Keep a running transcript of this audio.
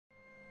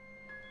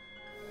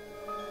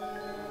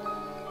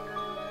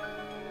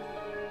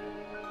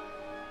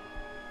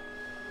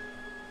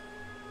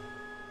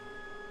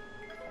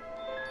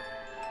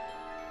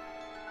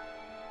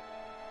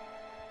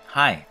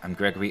Hi, I'm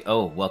Gregory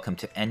Oh. Welcome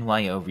to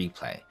NYO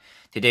Replay.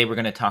 Today we're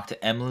going to talk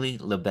to Emilie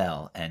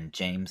LeBel and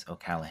James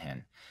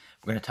O'Callaghan.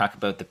 We're going to talk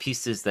about the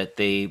pieces that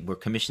they were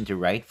commissioned to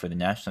write for the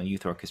National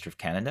Youth Orchestra of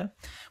Canada.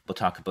 We'll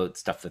talk about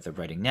stuff that they're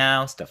writing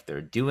now, stuff they're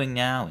doing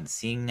now and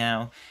seeing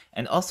now,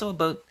 and also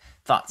about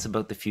thoughts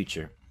about the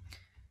future.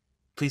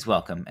 Please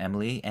welcome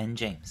Emilie and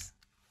James.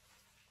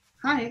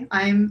 Hi,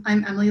 I'm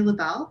Emilie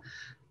LeBel.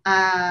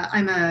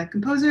 I'm a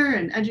composer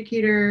and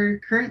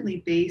educator currently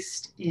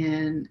based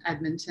in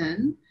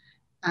Edmonton.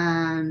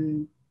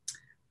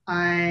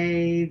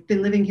 I've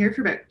been living here for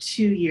about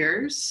 2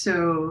 years,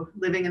 so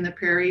living in the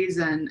prairies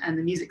and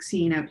the music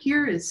scene out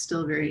here is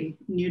still very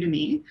new to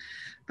me,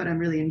 but I'm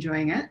really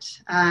enjoying it.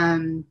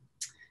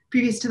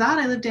 Previous to that,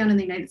 I lived down in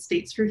the United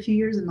States for a few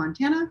years in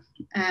Montana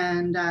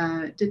and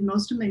did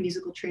most of my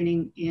musical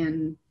training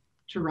in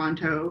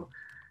Toronto.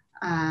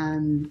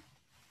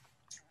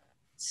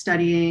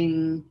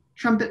 Studying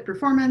trumpet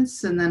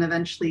performance and then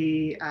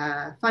eventually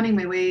finding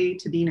my way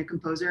to being a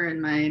composer in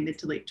my mid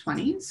to late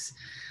 20s.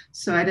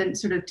 So I didn't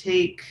sort of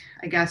take,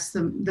 I guess,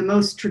 the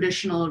most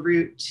traditional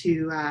route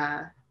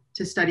to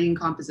studying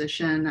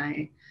composition.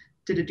 I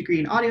did a degree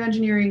in audio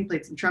engineering,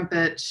 played some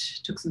trumpet,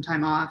 took some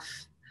time off.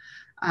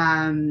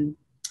 And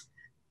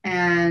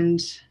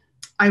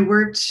I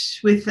worked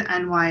with the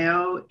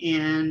NYO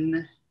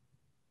in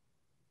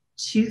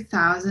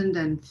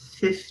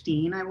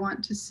 2015, I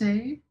want to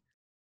say.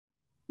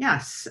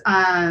 Yes.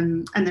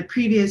 And the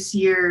previous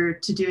year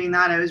to doing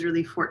that, I was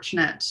really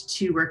fortunate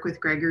to work with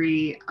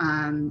Gregory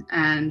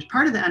and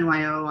part of the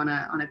NYO on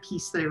a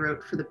piece that I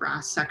wrote for the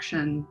brass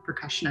section,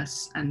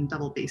 percussionists and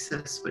double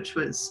bassists, which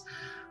was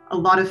a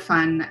lot of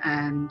fun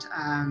and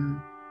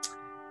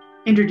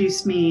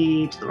introduced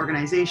me to the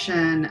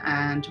organization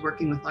and to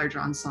working with larger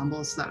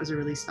ensembles. So that was a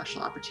really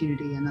special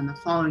opportunity. And then the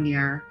following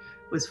year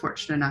was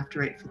fortunate enough to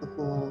write for the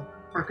whole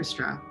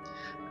orchestra.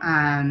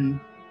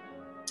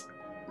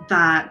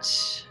 That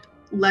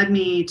led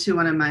me to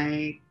one of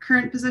my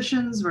current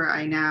positions where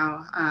I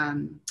now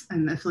am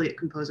an affiliate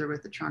composer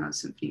with the Toronto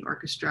Symphony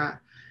Orchestra.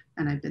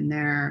 And I've been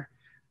there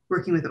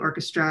working with the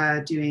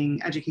orchestra,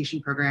 doing education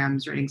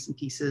programs, writing some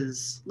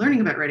pieces,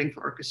 learning about writing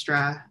for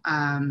orchestra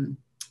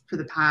for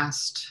the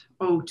past,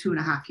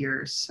 2.5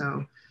 years.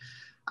 So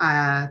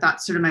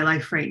that's sort of my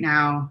life right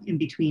now in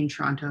between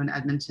Toronto and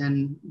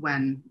Edmonton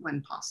when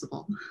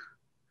possible.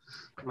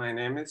 My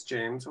name is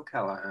James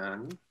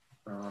O'Callaghan.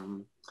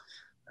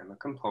 I'm a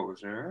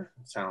composer,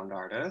 sound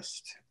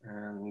artist,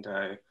 and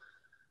I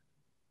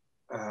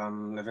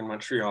live in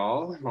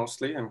Montreal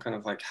mostly. I'm kind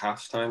of like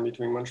half time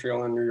between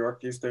Montreal and New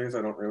York these days.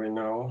 I don't really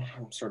know.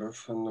 I'm sort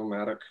of a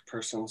nomadic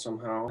person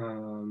somehow.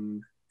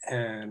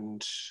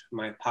 And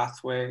my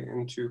pathway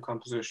into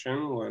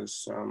composition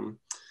was,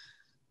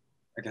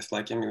 I guess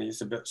like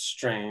Emilie's, a bit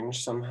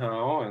strange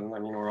somehow. And I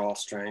mean, we're all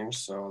strange,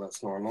 so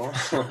that's normal.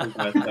 But,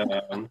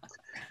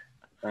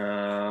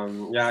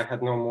 yeah, I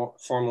had no more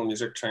formal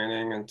music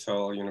training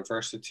until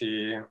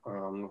university.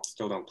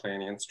 Still don't play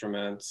any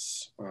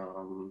instruments.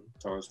 So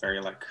I was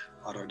very like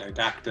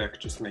autodidactic,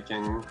 just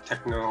making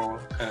techno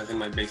kind of in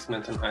my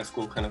basement in high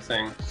school kind of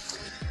thing,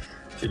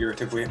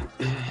 figuratively.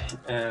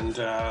 And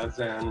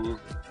then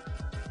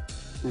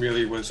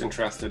really was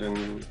interested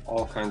in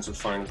all kinds of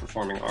fine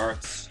performing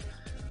arts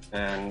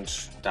and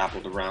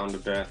dabbled around a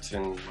bit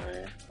in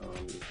my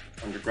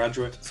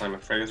undergraduate at Simon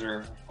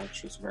Fraser,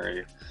 which was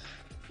very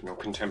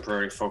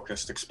contemporary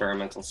focused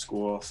experimental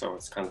school. So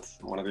it's kind of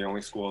one of the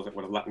only schools that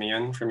would have let me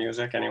in for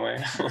music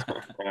anyway.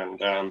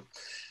 And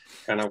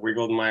kind of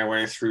wiggled my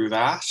way through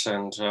that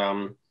and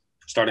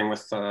starting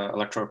with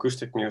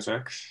electroacoustic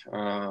music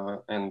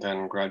and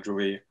then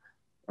gradually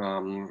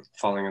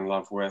falling in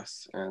love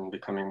with and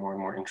becoming more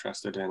and more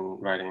interested in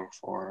writing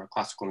for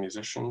classical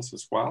musicians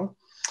as well.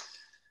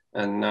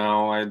 And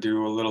now I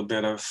do a little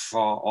bit of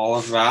all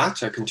of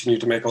that. I continue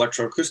to make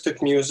electroacoustic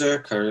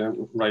music. I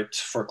write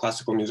for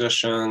classical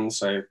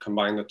musicians. I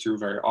combine the two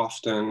very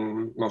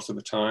often, most of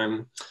the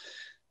time.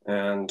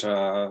 And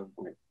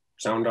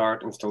sound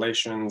art,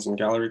 installations, and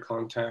gallery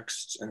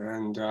contexts.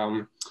 And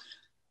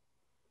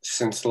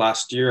since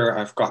last year,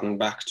 I've gotten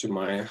back to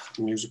my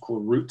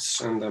musical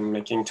roots and I'm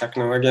making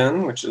techno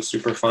again, which is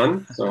super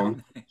fun. So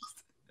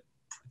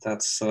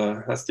that's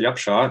the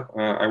upshot.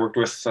 I worked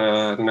with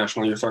the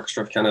National Youth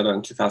Orchestra of Canada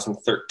in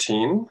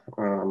 2013,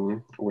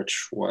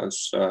 which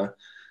was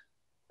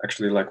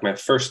actually like my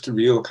first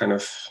real kind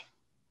of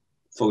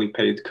fully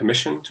paid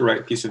commission to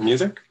write a piece of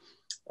music.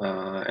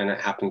 And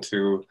it happened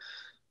to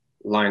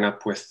line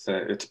up with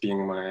it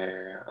being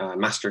my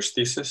master's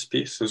thesis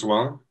piece as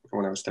well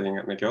when I was studying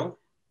at McGill.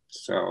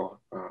 So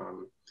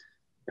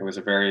it was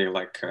a very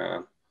like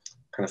kind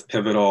of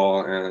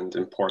pivotal and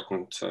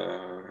important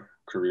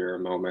career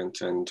moment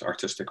and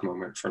artistic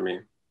moment for me.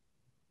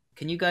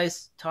 Can you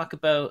guys talk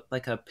about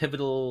like a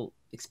pivotal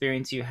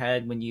experience you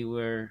had when you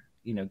were,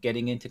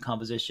 getting into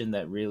composition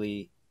that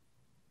really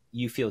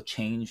you feel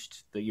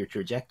changed your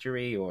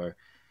trajectory or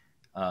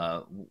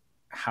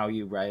how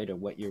you write or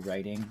what you're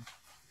writing?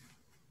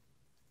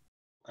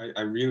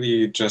 I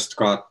really just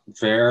got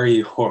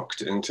very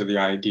hooked into the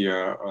idea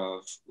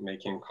of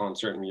making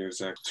concert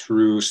music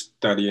through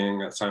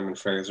studying at Simon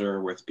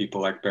Fraser with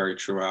people like Barry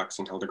Truax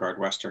and Hildegard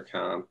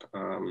Westerkamp,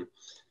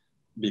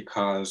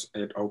 because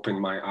it opened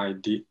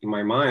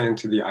my mind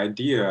to the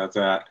idea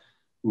that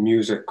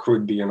music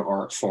could be an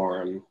art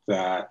form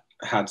that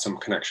had some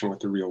connection with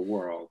the real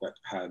world, that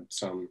had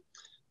some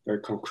very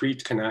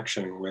concrete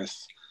connection with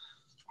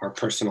our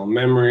personal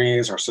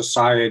memories, our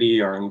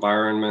society, our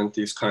environment,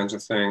 these kinds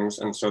of things.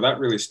 And so that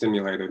really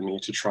stimulated me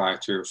to try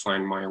to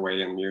find my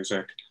way in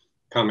music,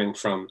 coming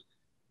from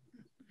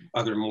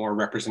other more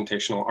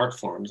representational art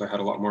forms. I had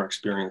a lot more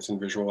experience in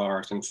visual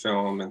art and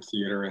film and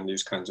theater and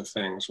these kinds of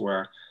things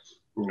where,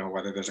 you know,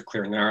 whether there's a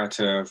clear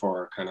narrative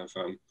or kind of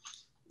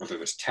whether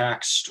there's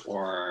text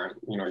or,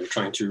 you know, you're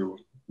trying to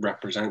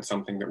represent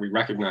something that we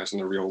recognize in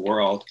the real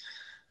world.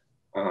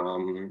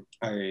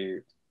 I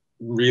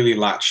really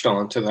latched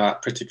on to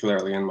that,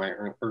 particularly in my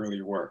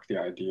early work, the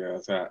idea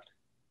that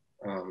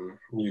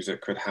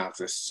music could have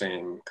this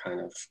same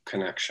kind of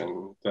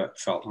connection that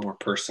felt more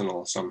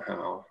personal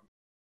somehow.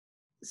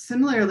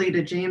 Similarly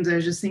to James, I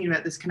was just thinking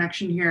about this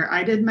connection here.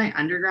 I did my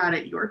undergrad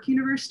at York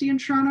University in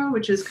Toronto,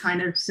 which is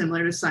kind of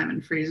similar to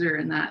Simon Fraser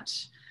in that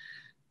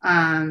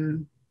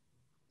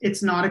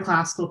it's not a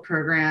classical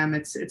program.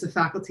 It's a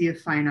faculty of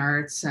fine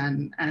arts,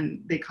 and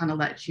they kind of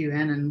let you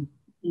in and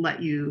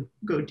let you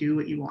go do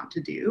what you want to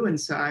do. And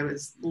so I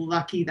was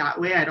lucky that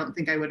way. I don't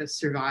think I would have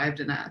survived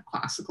in a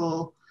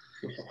classical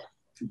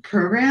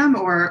program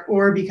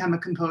or become a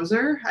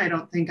composer. I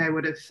don't think I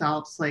would have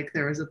felt like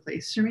there was a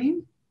place for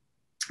me.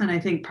 And I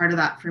think part of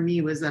that for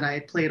me was that I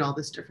played all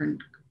this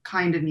different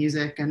kind of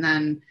music, and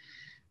then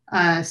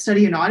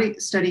studying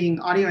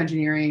audio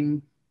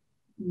engineering.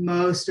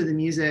 Most of the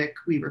music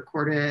we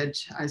recorded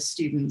as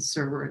students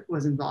or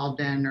was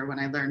involved in, or when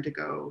I learned to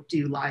go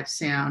do live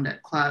sound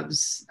at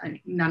clubs,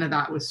 none of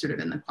that was sort of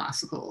in the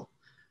classical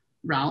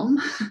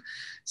realm.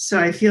 So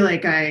I feel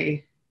like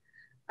I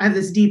have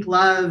this deep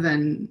love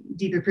and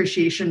deep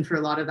appreciation for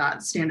a lot of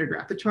that standard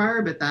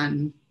repertoire, but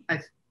then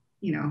I've,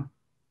 you know,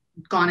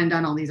 gone and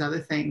done all these other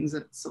things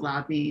that's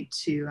allowed me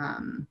to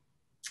kind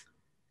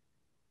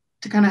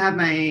of have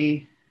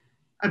a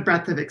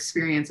breadth of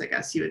experience, I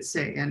guess you would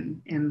say,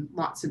 in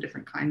lots of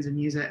different kinds of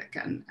music,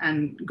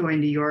 and going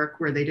to York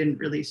where they didn't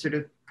really sort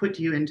of put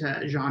you into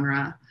a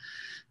genre.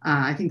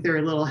 I think they're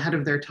a little ahead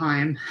of their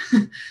time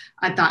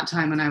at that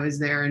time when I was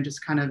there, and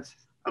just kind of,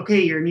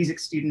 okay, you're a music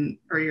student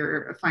or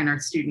you're a fine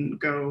arts student,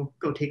 go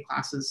take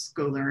classes,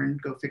 go learn,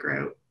 go figure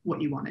out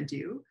what you want to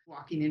do.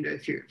 Walking into a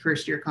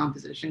first year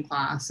composition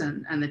class,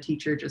 and the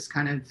teacher just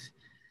kind of,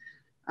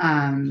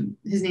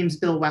 his name's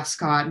Bill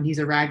Westcott, and he's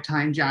a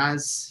ragtime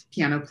jazz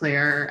piano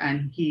player,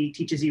 and he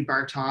teaches you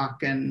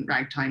Bartok and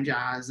ragtime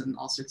jazz and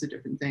all sorts of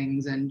different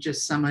things. And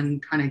just someone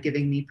kind of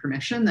giving me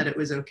permission that it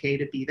was okay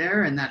to be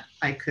there and that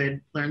I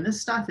could learn this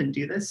stuff and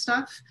do this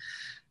stuff.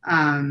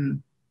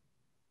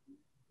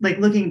 Like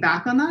looking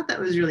back on that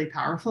was really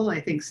powerful. I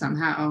think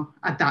somehow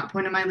at that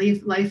point in my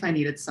life, I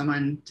needed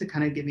someone to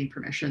kind of give me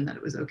permission that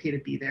it was okay to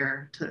be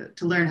there,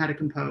 to learn how to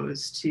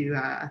compose, to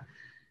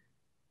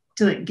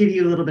like give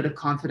you a little bit of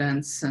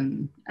confidence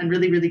and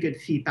really, really good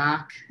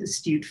feedback,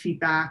 astute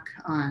feedback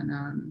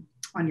on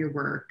your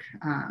work.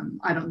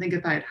 I don't think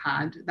if I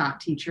had that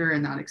teacher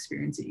and that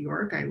experience at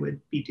York, I would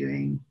be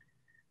doing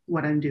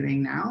what I'm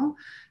doing now.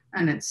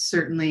 And it's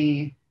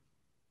certainly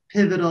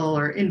pivotal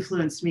or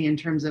influenced me in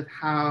terms of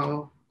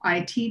how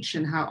I teach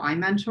and how I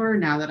mentor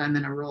now that I'm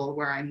in a role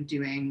where I'm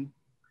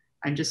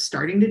just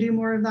starting to do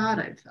more of that.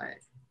 I've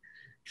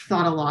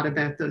thought a lot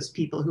about those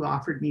people who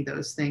offered me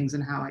those things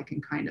and how I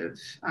can kind of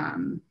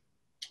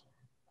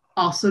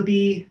also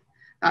be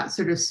that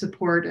sort of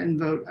support and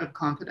vote of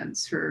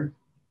confidence for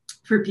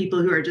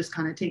people who are just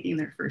kind of taking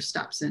their first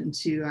steps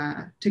into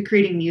to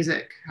creating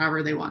music,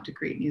 however they want to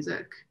create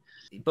music.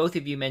 Both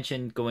of you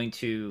mentioned going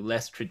to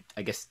less,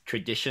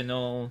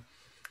 traditional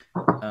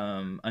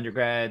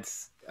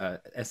undergrads,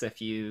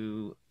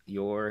 SFU,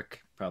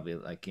 York, probably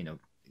like, in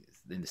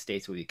the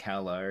States would be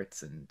Cal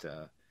Arts and,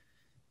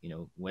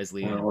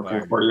 Wesleyan. Yeah,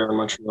 working 4 years in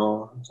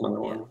Montreal, that's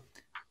another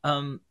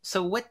one.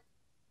 So what,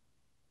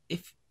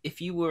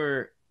 if you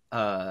were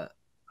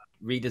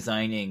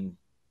redesigning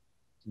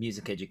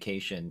music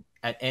education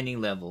at any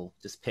level,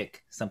 just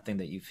pick something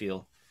that you've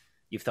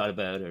thought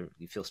about or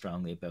you feel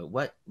strongly about,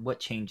 what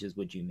changes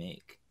would you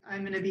make?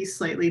 I'm going to be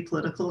slightly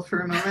political for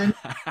a moment.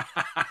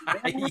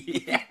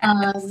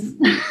 Yes.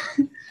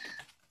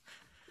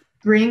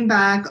 Bring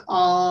back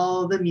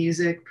all the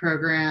music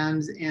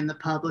programs in the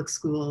public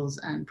schools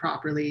and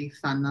properly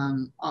fund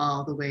them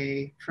all the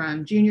way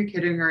from junior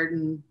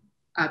kindergarten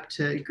up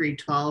to grade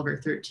 12 or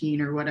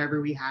 13 or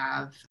whatever we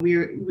have.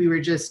 We were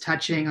just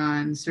touching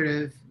on sort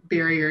of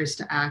barriers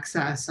to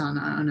access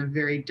on a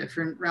very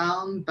different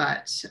realm,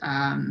 but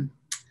 70s,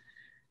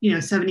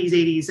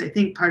 80s, I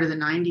think part of the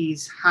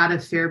 90s had a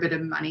fair bit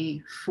of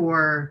money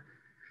for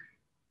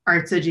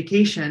arts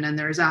education, and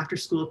there's after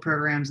school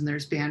programs and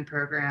there's band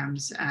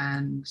programs,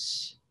 and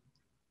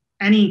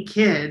any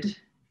kid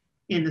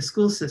in the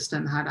school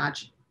system had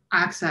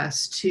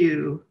access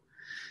to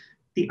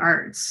the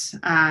arts.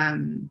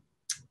 And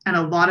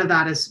a lot of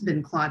that has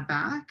been clawed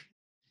back.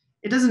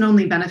 It doesn't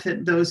only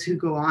benefit those who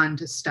go on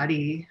to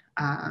study,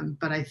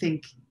 but I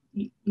think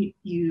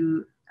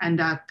you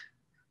end up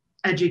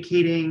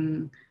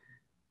educating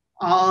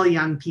all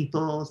young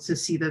people to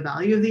see the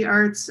value of the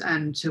arts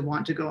and to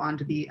want to go on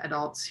to be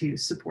adults who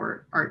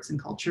support arts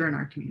and culture in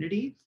our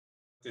community.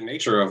 The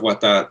nature of what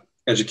that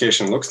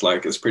education looks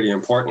like is pretty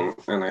important.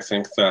 And I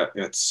think that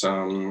it's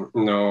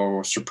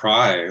no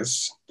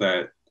surprise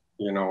that,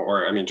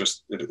 or I mean,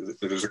 just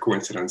it is a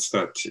coincidence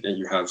that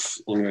you have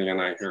Emilie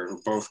and I here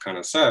who both kind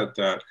of said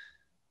that,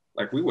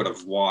 like, we would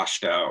have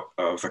washed out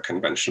of a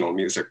conventional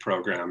music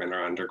program in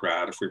our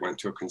undergrad if we went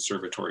to a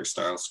conservatory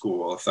style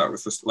school, if that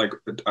was this, like,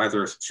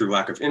 either through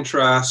lack of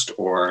interest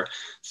or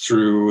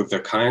through the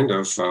kind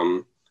of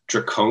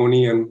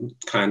draconian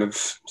kind of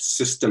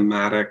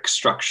systematic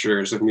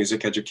structures of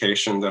music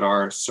education that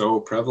are so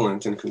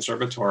prevalent in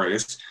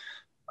conservatories.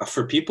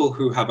 For people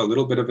who have a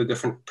little bit of a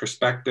different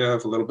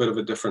perspective, a little bit of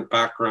a different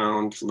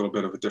background, a little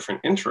bit of a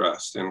different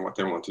interest in what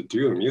they want to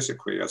do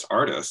musically as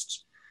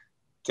artists,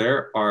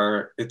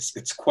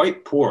 it's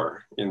quite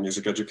poor in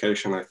music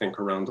education, I think,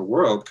 around the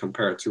world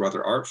compared to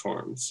other art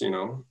forms,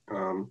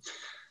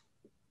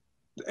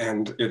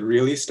 and it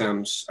really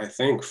stems, I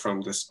think,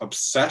 from this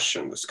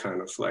obsession, this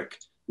kind of like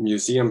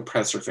museum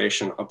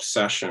preservation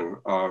obsession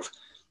of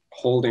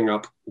holding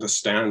up the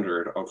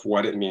standard of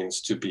what it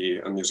means to be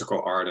a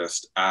musical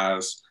artist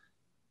as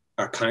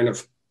a kind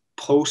of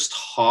post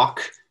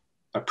hoc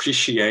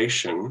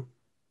appreciation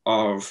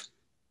of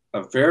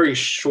a very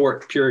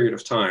short period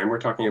of time. We're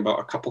talking about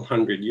a couple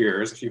hundred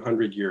years, a few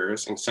hundred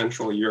years in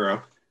Central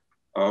Europe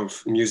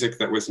of music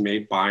that was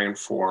made by and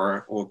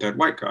for old dead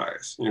white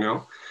guys,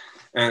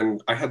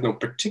 And I had no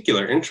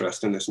particular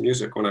interest in this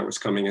music when I was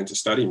coming in to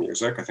study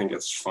music. I think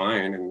it's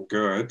fine and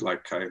good,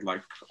 like I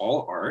like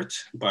all art,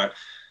 but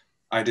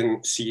I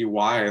didn't see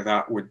why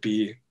that would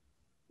be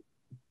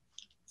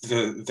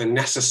the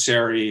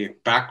necessary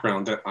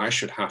background that I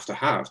should have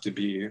to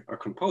be a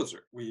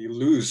composer. We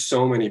lose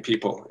so many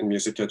people in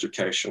music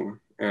education,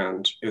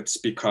 and it's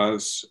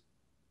because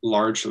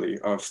largely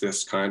of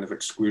this kind of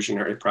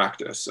exclusionary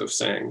practice of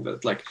saying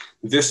that, like,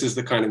 this is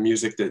the kind of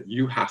music that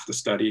you have to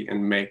study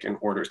and make in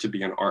order to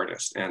be an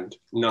artist, and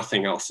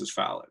nothing else is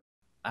valid.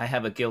 I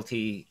have a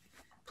guilty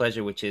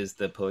pleasure, which is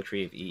the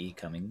poetry of E.E.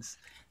 Cummings.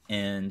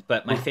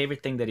 But my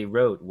favorite thing that he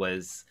wrote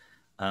was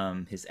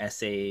his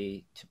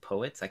essay to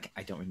poets.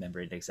 I don't remember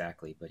it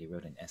exactly, but he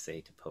wrote an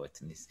essay to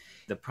poets. And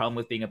the problem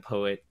with being a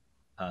poet,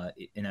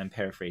 and I'm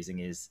paraphrasing,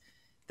 is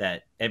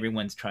that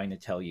everyone's trying to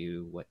tell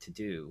you what to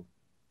do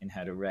and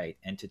how to write,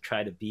 and to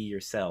try to be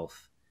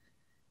yourself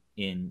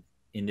in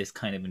this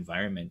kind of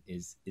environment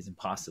is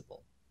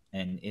impossible.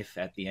 And if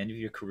at the end of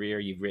your career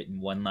you've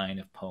written one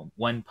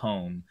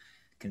poem,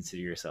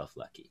 consider yourself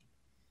lucky.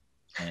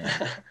 And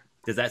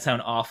does that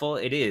sound awful?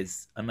 It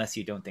is, unless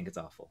you don't think it's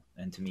awful.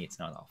 And to me, it's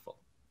not awful.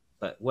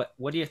 But what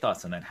are your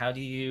thoughts on that? How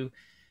do you,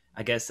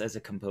 I guess, as a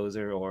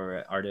composer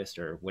or artist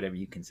or whatever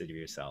you consider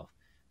yourself,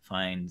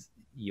 find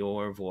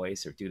your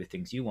voice or do the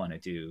things you want to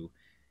do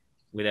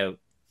with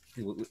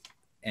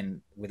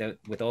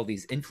all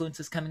these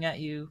influences coming at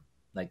you,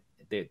 like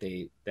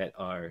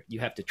you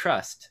have to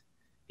trust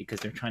because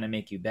they're trying to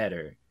make you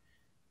better,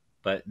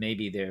 but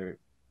maybe they're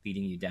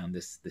leading you down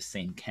the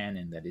same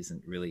canon that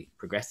isn't really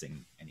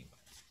progressing anywhere.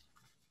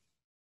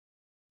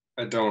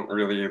 I don't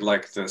really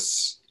like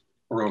this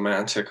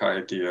romantic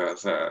idea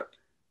that,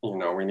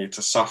 we need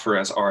to suffer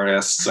as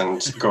artists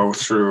and go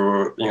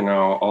through,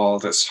 all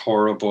this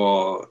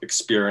horrible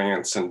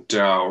experience and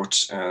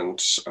doubt and,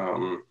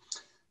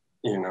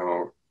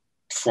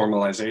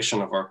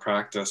 formalization of our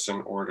practice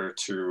in order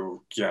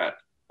to get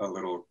a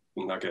little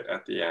nugget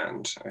at the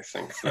end. I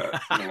think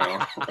that,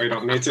 we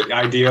don't need to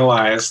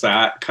idealize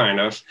that kind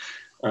of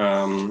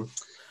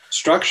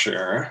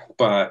structure,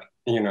 but,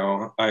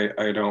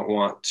 I don't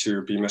want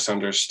to be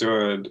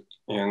misunderstood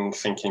in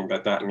thinking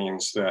that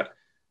means that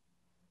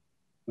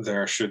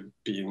there should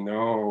be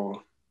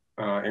no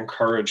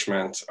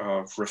encouragement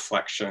of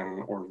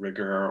reflection or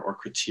rigor or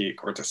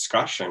critique or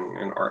discussion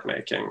in art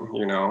making.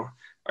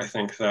 I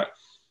think that,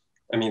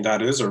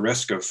 that is a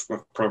risk of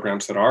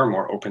programs that are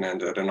more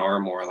open-ended and are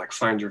more like,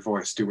 find your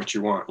voice, do what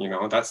you want.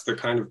 That's the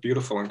kind of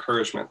beautiful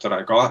encouragement that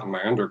I got in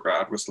my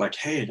undergrad, was like,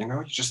 hey,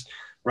 you just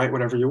write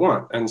whatever you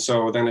want. And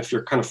so then if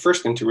your kind of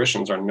first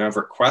intuitions are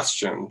never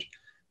questioned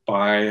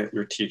by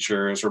your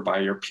teachers or by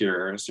your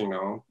peers,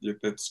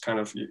 it's kind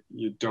of,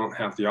 you don't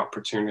have the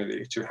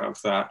opportunity to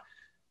have that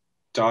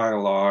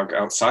dialogue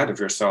outside of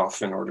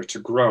yourself in order to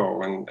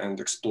grow and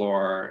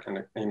explore.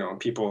 And,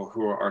 people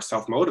who are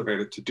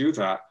self-motivated to do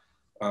that,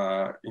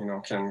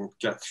 can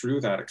get through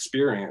that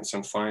experience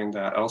and find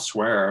that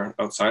elsewhere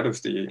outside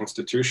of the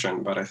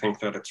institution. But I think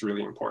that it's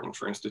really important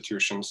for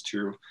institutions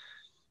to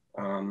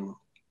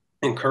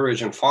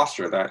encourage and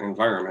foster that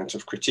environment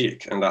of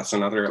critique. And that's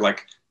another,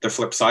 like, the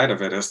flip side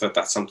of it is that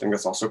that's something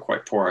that's also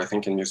quite poor, I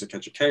think, in music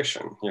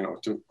education.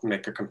 To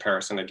make a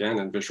comparison again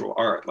in visual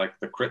art, like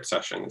the crit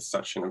session is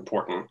such an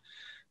important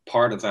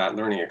part of that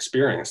learning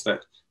experience,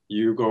 that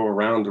you go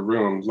around the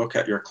room, look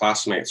at your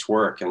classmates'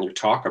 work, and you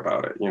talk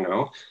about it,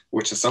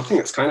 which is something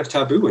that's kind of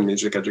taboo in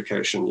music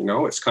education.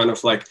 It's kind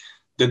of like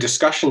the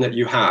discussion that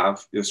you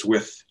have is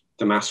with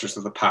the masters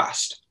of the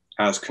past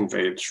as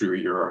conveyed through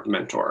your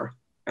mentor.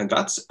 And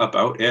that's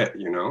about it,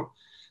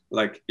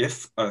 Like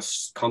if a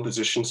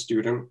composition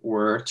student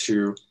were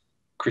to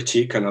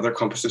critique another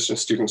composition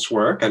student's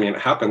work, I mean,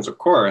 it happens, of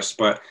course,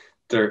 but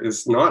there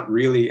is not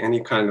really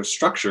any kind of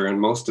structure in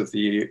most of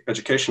the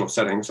educational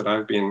settings that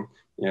I've been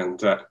in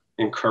that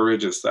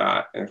encourages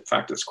that. In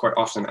fact, it's quite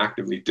often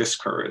actively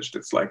discouraged.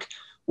 It's like,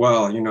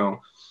 well,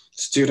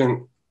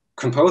 student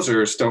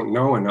composers don't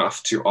know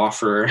enough to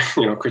offer,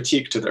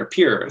 critique to their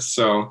peers.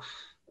 So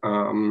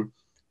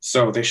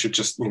they should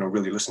just,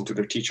 really listen to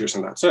their teachers,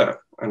 and that's it.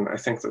 And I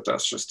think that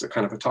that's just a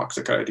kind of a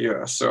toxic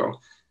idea. So,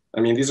 I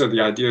mean, these are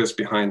the ideas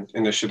behind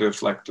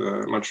initiatives like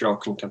the Montreal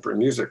Contemporary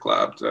Music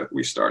Lab that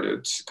we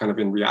started kind of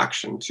in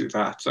reaction to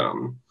that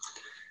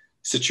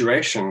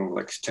situation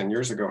like 10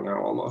 years ago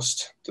now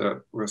almost,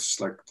 that was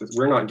like,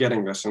 we're not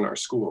getting this in our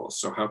schools.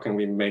 So how can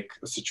we make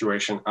a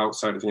situation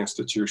outside of the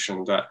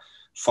institution that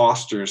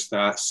fosters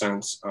that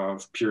sense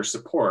of peer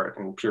support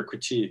and peer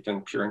critique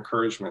and peer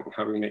encouragement? And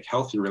how do we make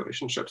healthy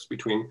relationships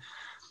between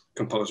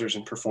composers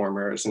and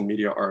performers and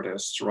media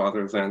artists,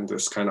 rather than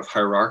this kind of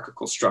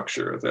hierarchical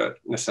structure that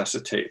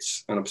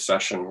necessitates an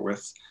obsession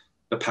with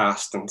the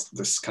past and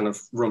this kind of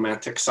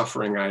romantic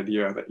suffering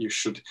idea that you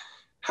should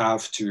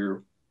have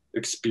to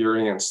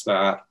experience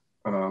that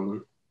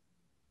kind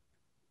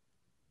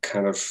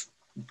of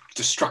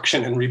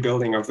destruction and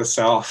rebuilding of the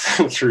self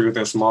through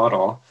this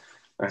model.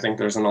 I think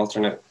there's an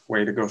alternate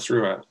way to go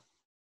through it.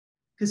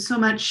 Because so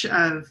much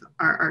of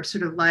our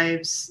sort of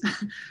lives,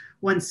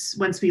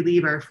 once we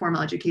leave our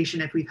formal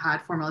education, if we've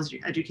had formal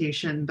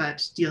education,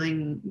 but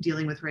dealing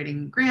with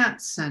writing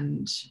grants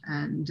and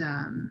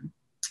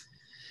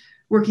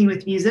working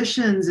with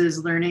musicians,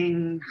 is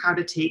learning how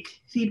to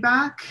take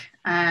feedback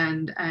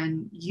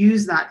and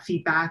use that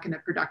feedback in a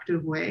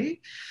productive way.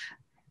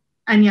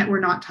 And yet we're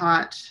not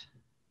taught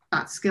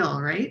that skill,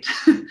 right?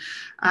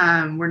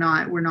 We're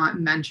not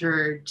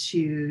mentored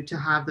to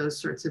have those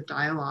sorts of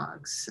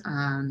dialogues.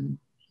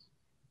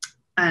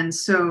 And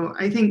so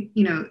I think,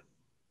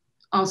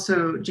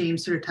 also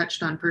James sort of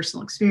touched on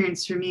personal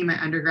experience. For me,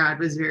 my undergrad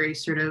was very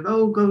sort of,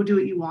 oh, go do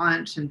what you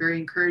want, and very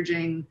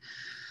encouraging.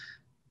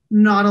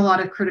 Not a lot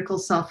of critical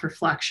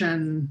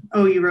self-reflection.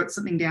 Oh, you wrote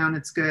something down,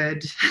 it's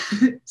good,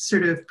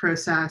 sort of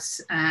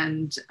process.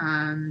 And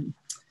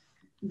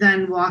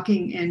then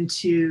walking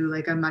into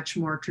like a much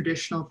more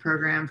traditional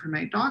program for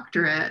my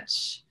doctorate,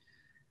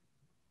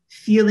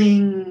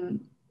 feeling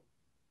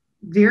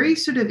very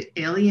sort of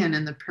alien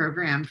in the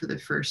program for the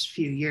first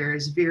few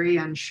years, very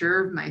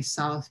unsure of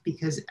myself,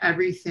 because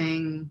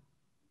everything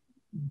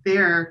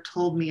there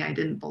told me I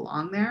didn't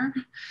belong there,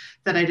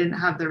 that I didn't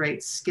have the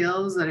right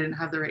skills, that I didn't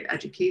have the right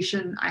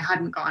education. I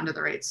hadn't gone to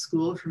the right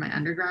school for my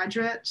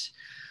undergraduate.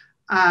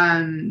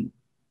 And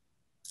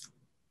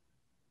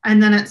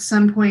then at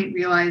some point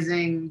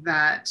realizing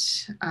that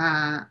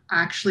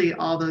actually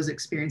all those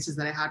experiences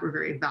that I had were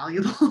very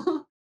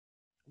valuable.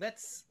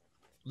 Let's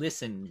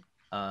listen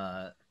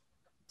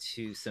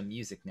to some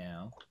music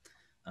now.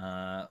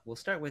 We'll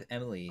start with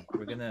Emilie.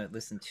 We're going to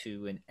listen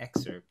to an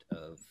excerpt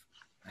of,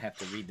 I have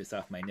to read this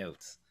off my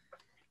notes,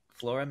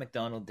 Flora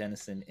MacDonald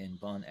Dennison in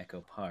Bon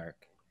Echo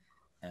Park.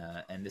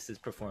 And this is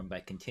performed by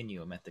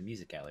Continuum at the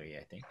Music Gallery,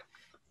 I think.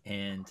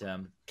 And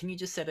can you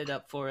just set it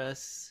up for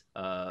us?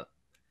 The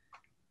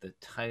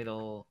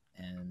title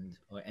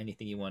or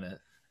anything you want to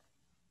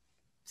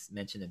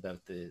mention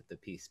about the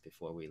piece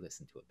before we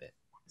listen to a bit.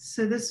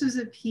 So this was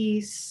a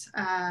piece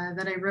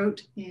that I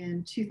wrote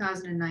in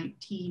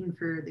 2019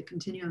 for the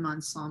Continuum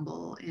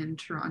Ensemble in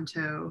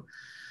Toronto.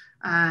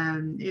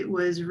 It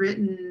was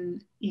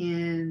written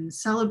in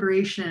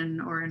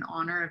celebration or in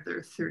honor of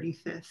their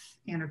 35th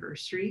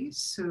anniversary.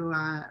 So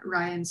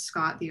Ryan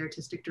Scott, the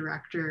artistic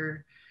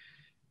director,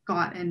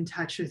 got in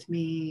touch with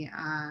me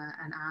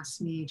and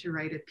asked me to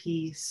write a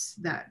piece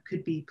that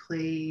could be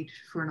played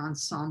for an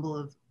ensemble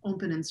of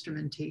open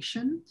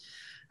instrumentation,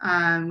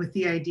 with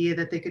the idea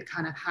that they could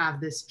kind of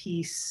have this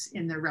piece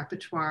in their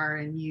repertoire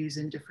and use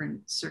in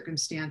different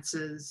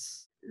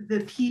circumstances.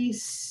 The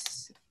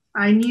piece,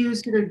 I knew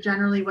sort of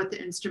generally what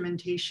the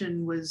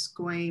instrumentation was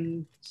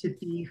going to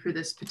be for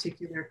this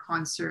particular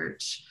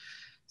concert.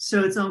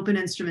 So it's open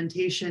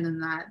instrumentation in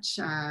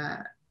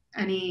that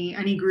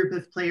any group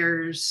of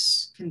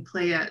players can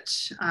play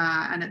it.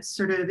 And it's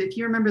sort of, if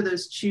you remember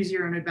those Choose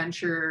Your Own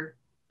Adventure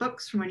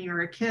books from when you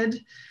were a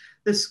kid,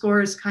 the score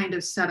is kind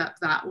of set up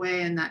that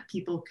way, and that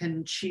people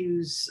can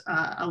choose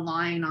a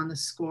line on the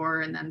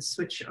score and then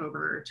switch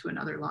over to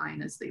another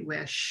line as they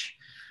wish,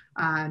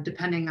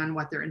 depending on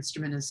what their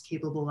instrument is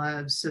capable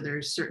of. So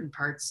there's certain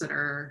parts that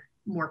are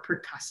more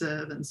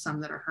percussive and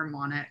some that are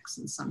harmonics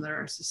and some that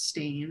are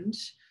sustained.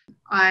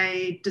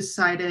 I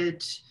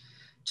decided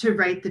to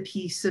write the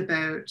piece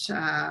about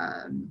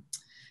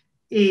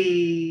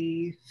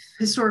a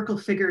historical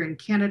figure in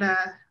Canada.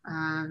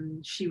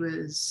 She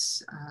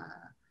was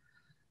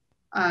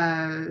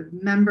a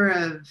member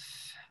of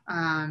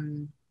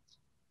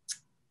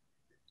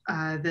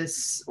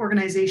this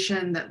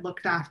organization that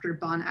looked after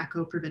Bon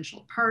Echo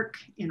Provincial Park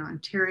in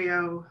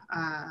Ontario.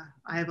 I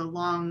have a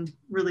long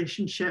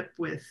relationship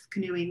with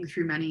canoeing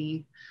through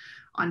many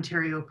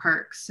Ontario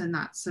parks, and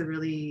that's a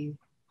really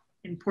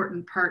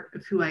important part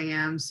of who I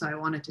am. So I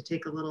wanted to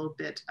take a little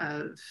bit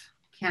of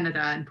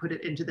Canada and put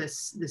it into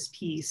this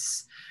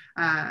piece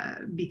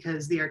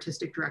because the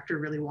artistic director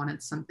really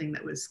wanted something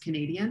that was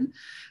Canadian.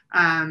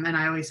 And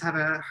I always have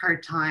a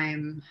hard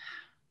time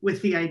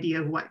with the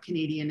idea of what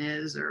Canadian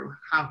is or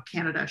how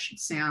Canada should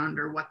sound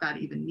or what that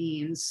even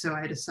means. So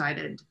I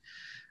decided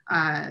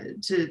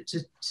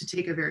to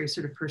take a very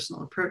sort of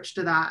personal approach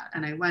to that.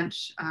 And I went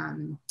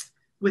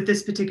with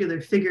this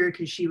particular figure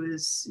because she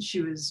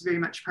was very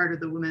much part of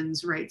the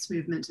women's rights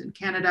movement in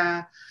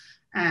Canada,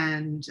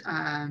 and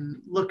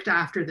looked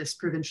after this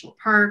provincial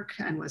park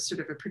and was sort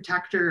of a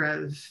protector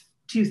of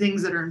two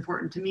things that are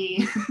important to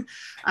me,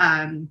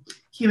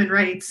 human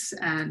rights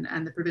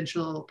and the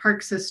provincial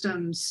park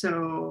system.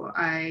 So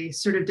I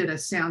sort of did a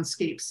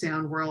soundscape,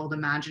 sound world,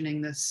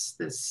 imagining this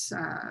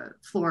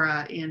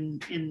flora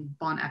in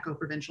Bon Echo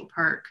Provincial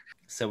Park.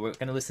 So we're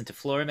going to listen to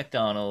Flora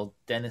MacDonald,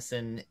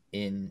 Dennison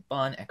in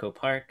Bon Echo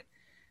Park,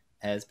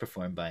 as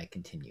performed by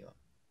Continuum.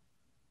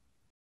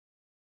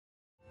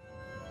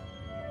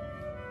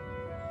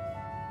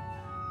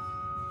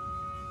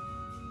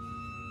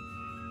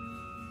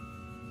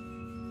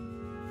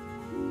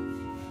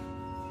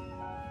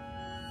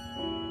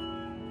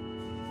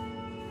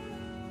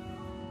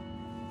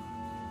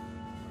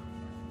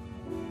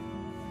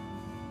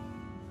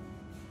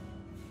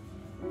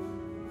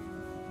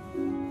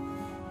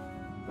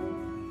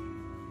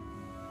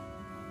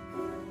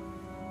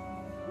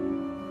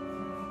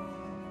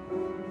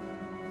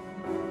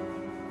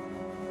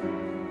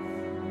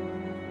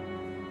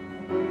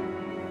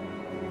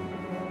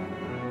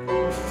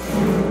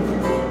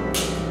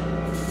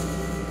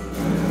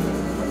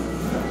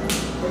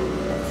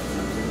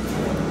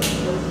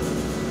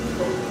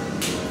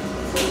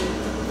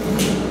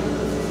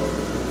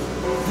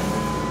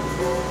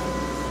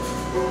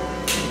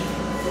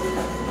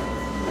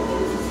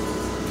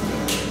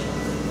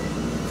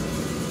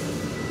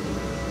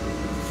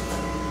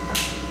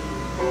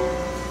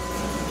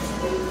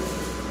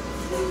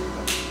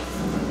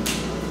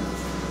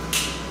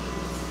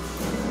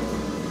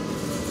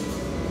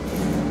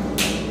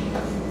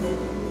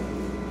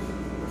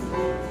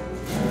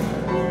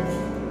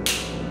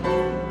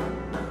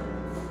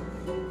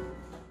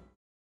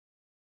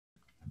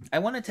 I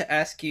wanted to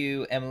ask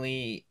you,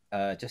 Emilie,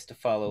 just to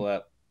follow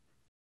up.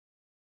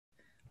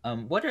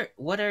 What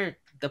are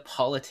the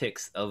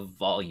politics of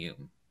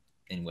volume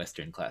in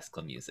Western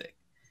classical music?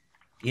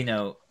 You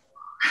know,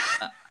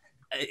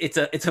 it's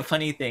a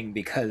funny thing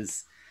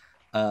because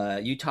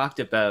you talked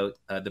about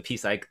the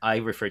piece I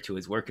refer to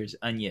as Worker's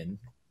Onion,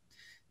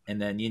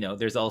 and then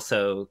there's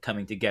also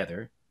Coming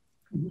Together,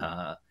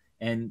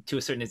 and to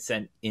a certain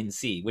extent In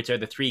C, which are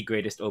the three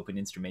greatest open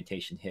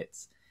instrumentation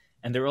hits,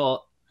 and they're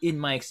all, in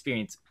my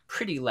experience,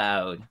 pretty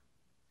loud,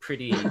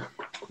 pretty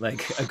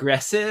like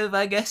aggressive,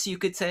 I guess you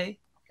could say.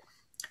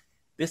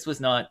 This was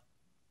not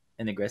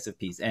an aggressive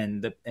piece,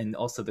 and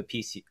also the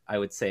piece I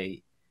would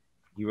say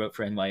you wrote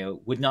for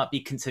NYO would not be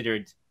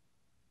considered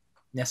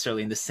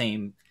necessarily in the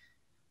same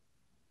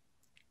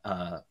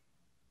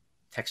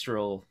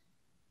textural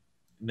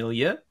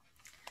milieu.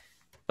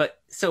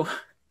 But so,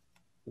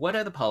 what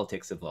are the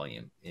politics of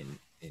volume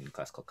in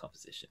classical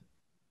composition?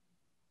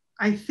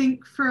 I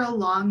think for a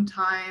long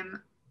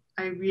time,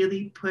 I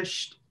really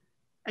pushed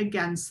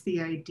against the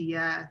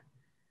idea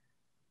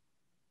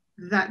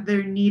that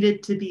there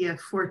needed to be a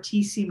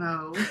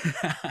fortissimo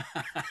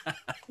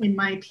in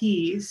my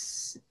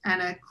piece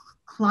and a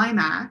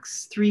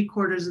climax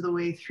 3/4 of the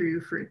way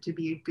through for it to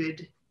be a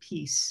good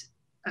piece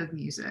of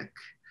music.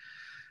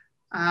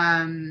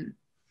 I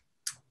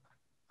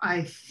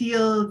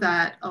feel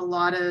that a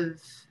lot of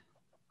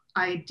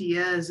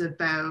ideas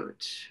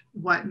about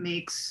what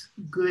makes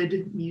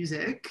good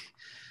music,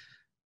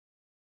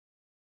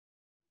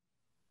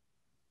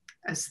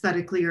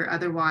 aesthetically or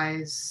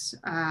otherwise,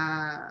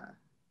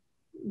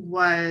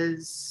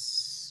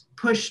 was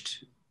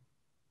pushed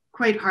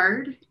quite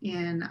hard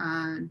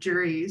in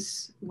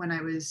juries when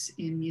I was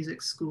in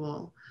music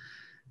school.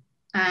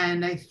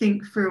 And I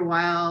think for a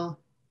while,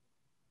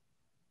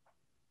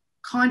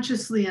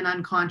 consciously and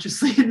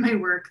unconsciously in my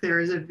work, there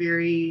is a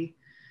very,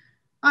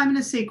 I'm going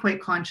to say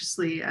quite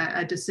consciously,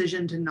 a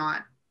decision to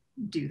not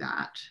do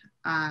that.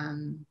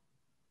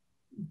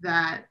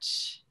 That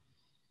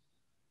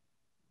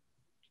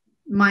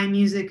my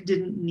music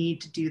didn't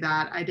need to do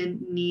that. I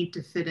didn't need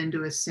to fit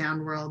into a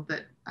sound world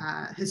that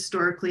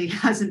historically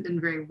hasn't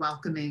been very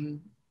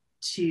welcoming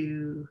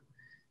to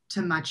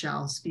much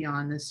else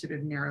beyond this sort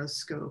of narrow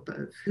scope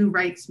of who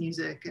writes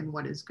music and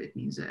what is good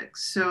music.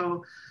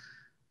 So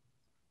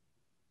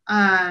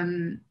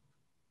I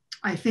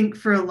think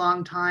for a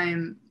long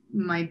time,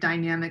 my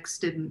dynamics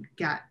didn't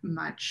get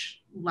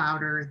much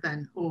louder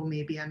than, oh,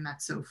 maybe a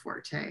mezzo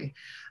forte.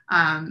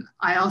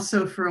 I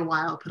also for a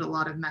while put a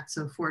lot of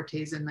mezzo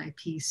fortes in my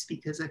piece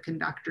because a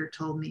conductor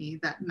told me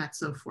that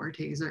mezzo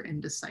fortes are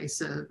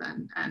indecisive,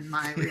 and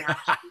my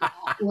reaction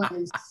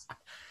was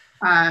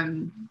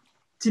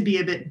to be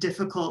a bit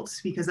difficult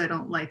because I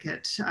don't like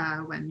it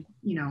when,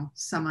 you know,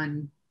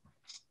 someone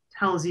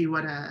tells you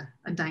what a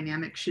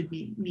dynamic should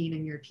mean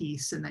in your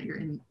piece,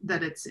 and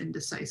that it's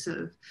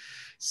indecisive.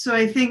 So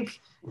I think,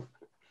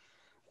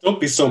 don't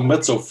be so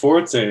mezzo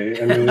forte,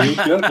 Emilie.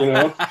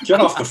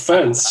 Get off the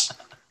fence.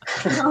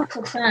 Get off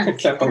the fence. I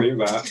can't believe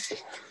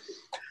that.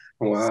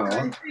 Wow. So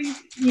I think,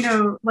 you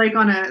know, like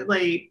on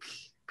a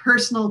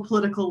personal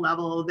political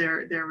level,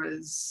 there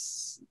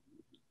was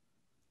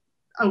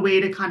a way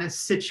to kind of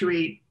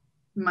situate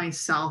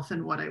myself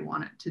and what I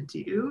wanted to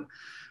do.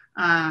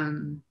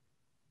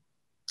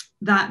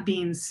 That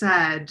being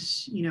said,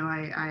 you know,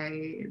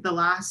 the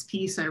last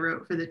piece I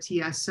wrote for the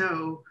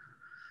TSO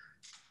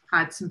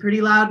had some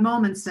pretty loud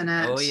moments in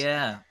it. Oh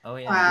yeah.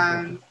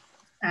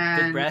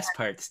 And big brass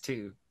parts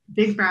too.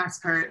 Big brass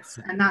parts,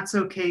 and that's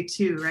okay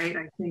too, right?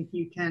 I think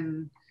you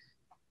can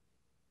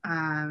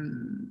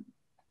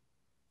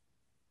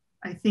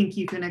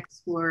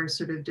explore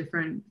sort of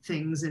different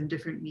things in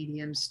different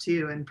mediums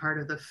too. And part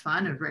of the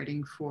fun of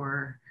writing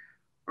for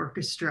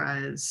orchestra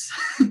is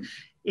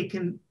it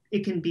can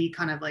be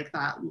kind of like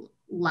that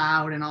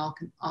loud and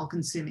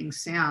all-consuming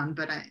sound,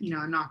 but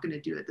I'm not going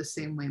to do it the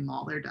same way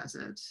Mahler does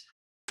it.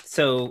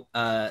 So,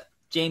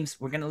 James,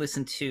 we're going to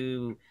listen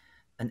to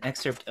an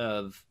excerpt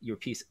of your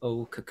piece,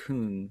 "Oh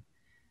Cocoon."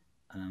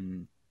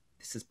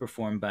 This is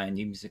performed by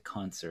NYO Music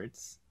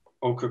Concerts.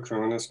 "Oh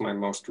Cocoon" is my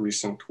most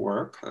recent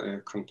work. I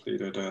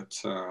completed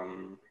it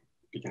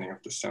beginning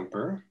of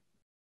December,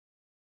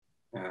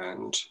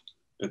 and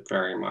it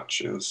very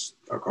much is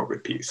a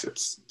COVID piece.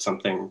 It's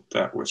something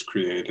that was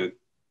created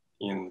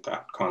in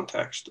that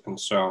context. And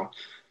so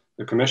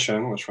the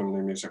commission was from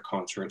NYO Music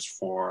Concerts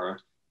for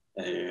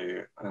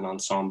an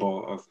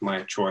ensemble of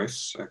my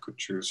choice. I could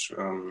choose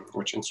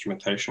which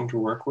instrumentation to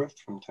work with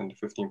from 10 to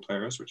 15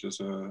 players, which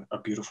is a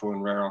beautiful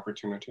and rare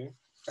opportunity.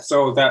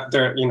 So that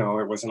there, you know,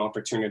 it was an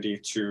opportunity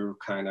to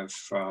kind of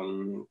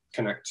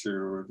connect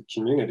to the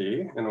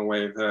community in a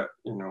way that,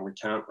 you know, we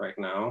can't right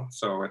now.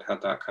 So it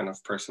had that kind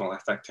of personal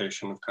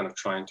affectation of kind of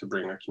trying to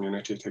bring a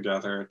community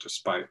together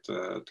despite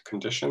the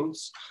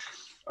conditions.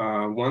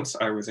 Once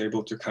I was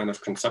able to kind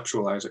of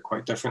conceptualize it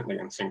quite differently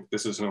and think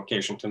this is an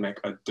occasion to make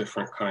a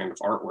different kind of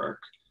artwork,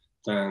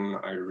 then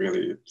I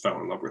really fell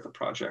in love with the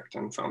project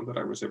and found that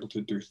I was able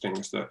to do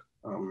things that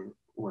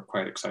were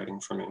quite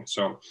exciting for me.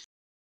 So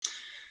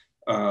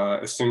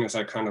as soon as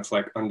I kind of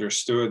like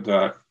understood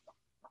that,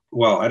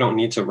 well, I don't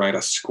need to write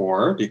a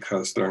score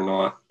because they're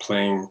not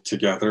playing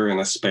together in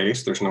a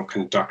space. There's no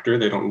conductor.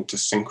 They don't need to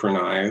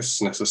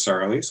synchronize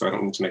necessarily. So I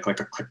don't need to make like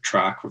a click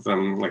track of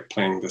them like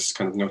playing this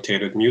kind of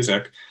notated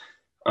music.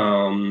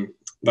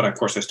 But of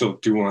course, I still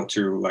do want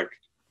to like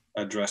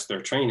address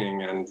their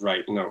training and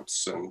write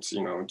notes and,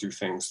 you know, do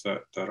things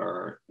that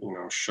are, you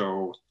know,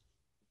 show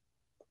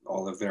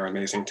all of their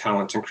amazing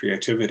talent and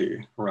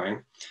creativity, right?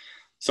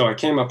 So I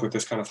came up with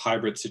this kind of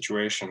hybrid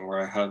situation where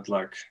I had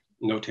like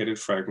notated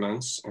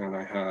fragments and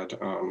I had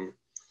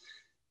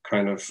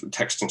kind of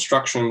text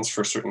instructions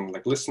for certain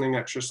like listening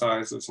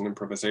exercises and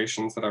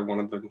improvisations that I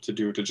wanted them to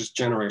do to just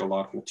generate a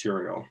lot of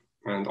material.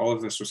 And all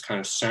of this was kind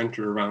of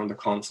centered around the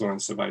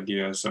confluence of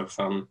ideas of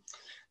kind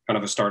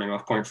of a starting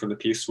off point for the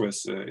piece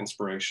was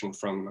inspiration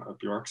from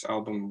Bjork's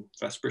album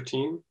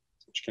Vespertine,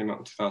 which came out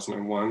in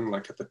 2001,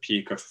 like at the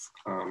peak of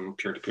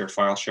peer-to-peer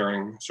file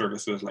sharing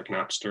services like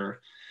Napster.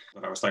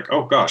 And I was like,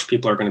 oh gosh,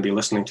 people are going to be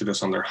listening to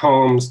this on their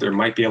homes. There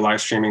might be a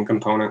live streaming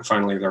component.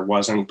 Finally, there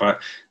wasn't,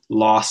 but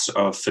loss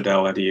of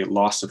fidelity,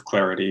 loss of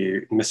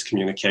clarity,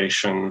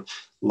 miscommunication,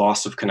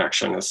 loss of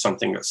connection is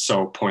something that's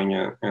so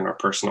poignant in our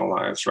personal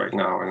lives right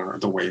now and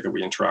the way that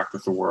we interact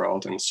with the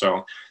world. And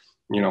so,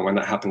 you know, when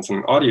that happens in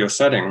an audio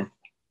setting,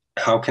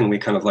 how can we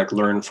kind of like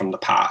learn from the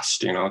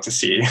past, you know, to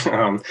see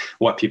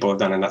what people have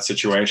done in that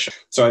situation.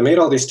 So I made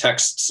all these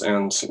texts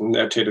and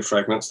notated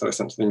fragments that I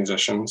sent to the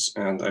musicians,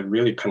 and I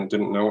really kind of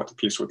didn't know what the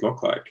piece would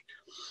look like.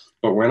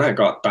 But when I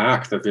got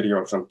back the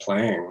video of them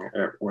playing,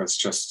 it was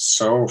just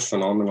so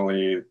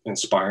phenomenally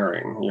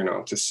inspiring, you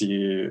know, to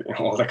see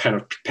all the kind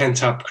of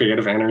pent up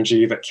creative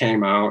energy that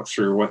came out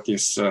through what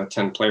these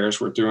 10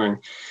 players were doing.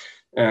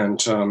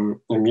 And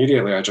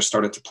immediately I just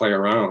started to play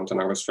around,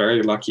 and I was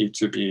very lucky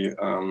to be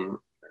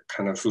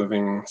kind of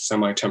living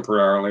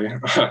semi-temporarily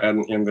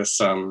in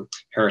this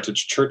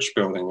heritage church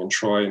building in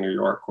Troy, New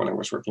York, when I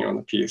was working on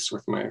the piece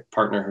with my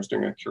partner who's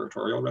doing a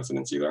curatorial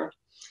residency there.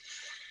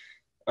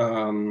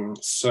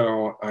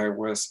 So I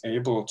was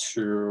able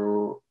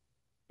to,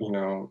 you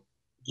know,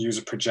 use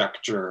a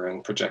projector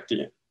and project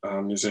the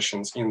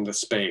musicians in the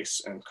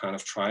space and kind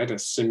of try to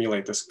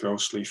simulate this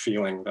ghostly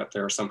feeling that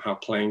they're somehow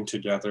playing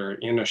together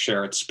in a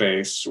shared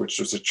space, which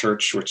was a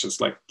church, which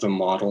is like the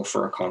model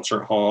for a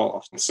concert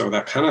hall. So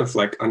that kind of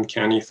like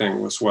uncanny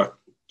thing was what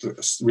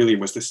really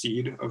was the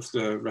seed of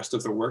the rest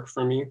of the work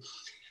for me.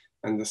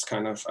 and this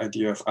kind of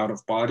idea of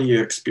out-of-body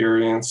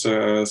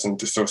experiences and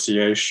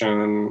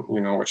dissociation, you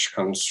know, which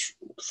comes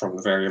from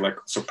a very like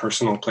so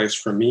personal place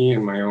for me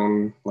and my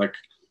own like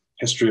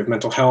history of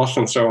mental health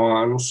and so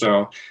on.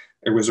 So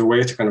it was a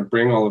way to kind of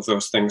bring all of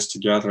those things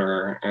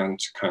together and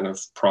to kind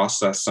of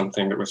process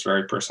something that was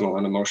very personal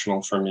and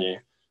emotional for me,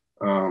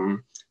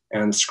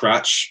 and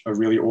scratch a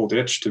really old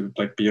itch to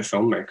like be a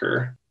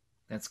filmmaker.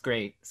 That's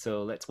great.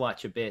 So let's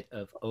watch a bit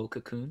of O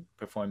Cocoon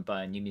performed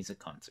by New Music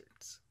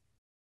Concerts.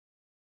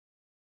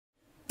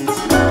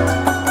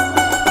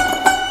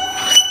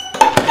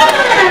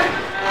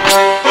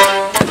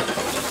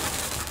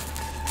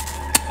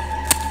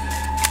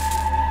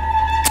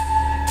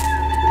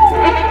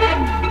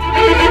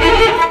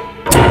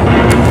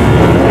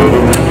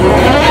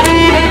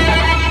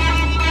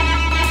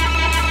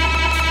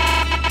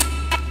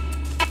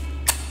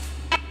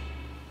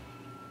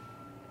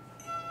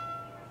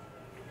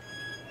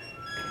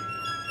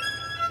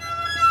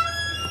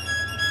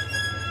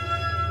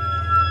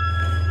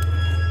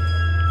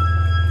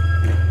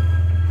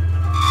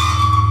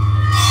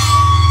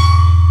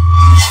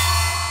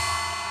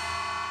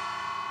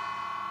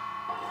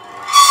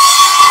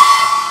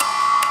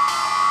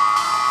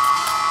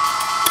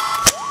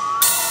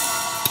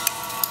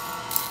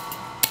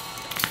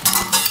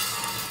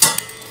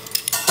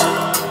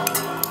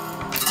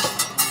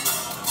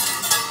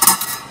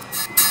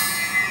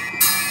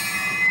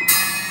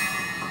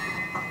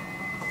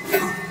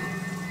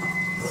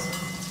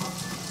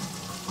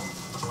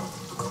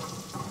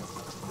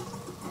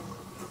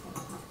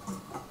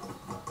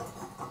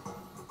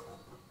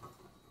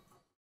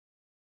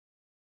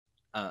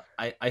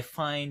 I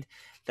find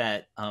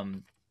that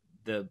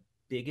the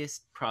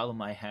biggest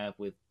problem I have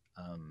with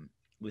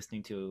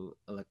listening to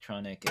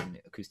electronic and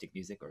acoustic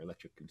music or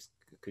electric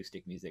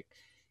acoustic music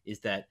is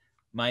that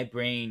my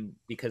brain,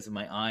 because of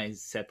my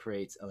eyes,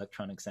 separates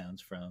electronic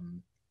sounds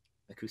from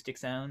acoustic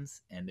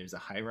sounds, and there's a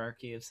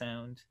hierarchy of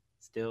sound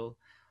still.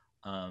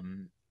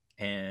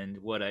 And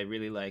what I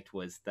really liked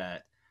was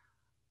that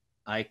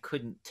I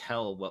couldn't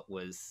tell what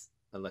was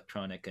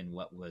electronic and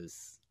what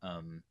was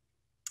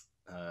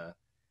uh,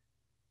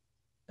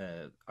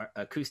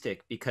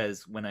 acoustic,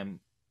 because when I'm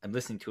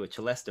listening to a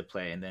celesta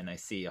play and then I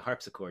see a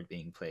harpsichord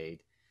being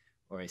played,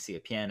 or I see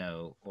a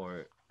piano,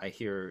 or I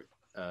hear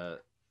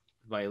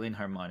violin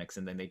harmonics,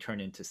 and then they turn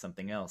into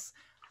something else,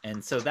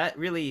 and so that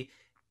really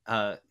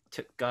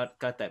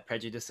got that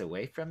prejudice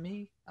away from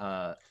me,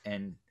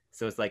 and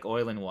so it's like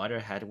oil and water.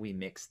 How do we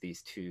mix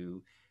these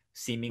two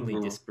seemingly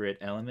disparate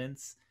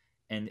elements?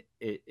 And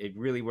it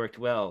really worked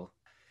well.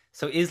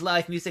 So is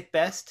live music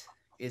best?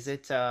 Is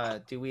it?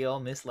 Do we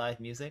all miss live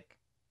music?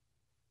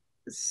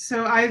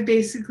 So I've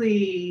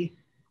basically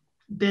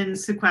been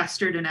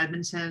sequestered in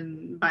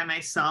Edmonton by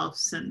myself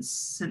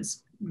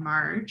since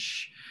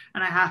March,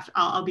 and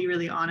I'll be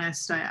really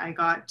honest. I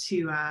got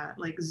to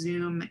like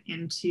Zoom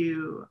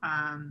into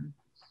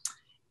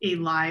a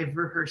live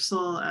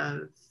rehearsal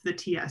of the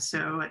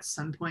TSO at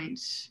some point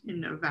in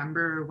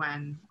November,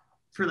 when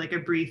for like a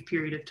brief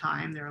period of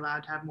time they're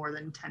allowed to have more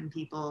than 10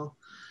 people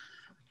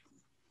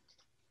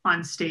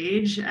on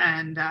stage.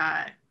 And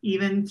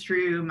even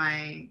through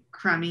my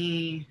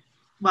crummy,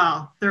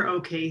 well, they're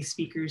okay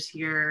speakers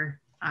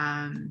here,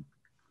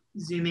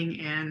 zooming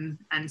in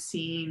and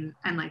seeing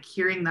and like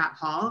hearing that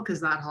hall, because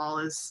that hall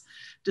is,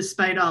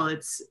 despite all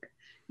its,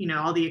 you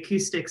know, all the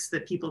acoustics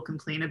that people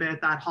complain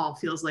about, that hall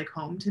feels like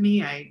home to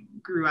me. I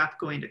grew up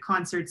going to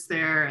concerts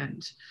there,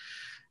 and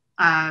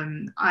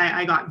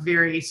I got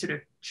very sort of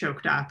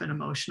choked up and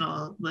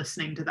emotional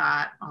listening to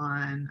that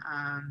on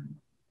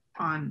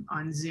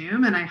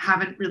Zoom, and I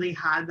haven't really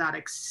had that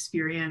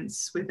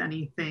experience with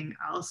anything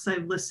else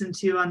I've listened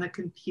to on the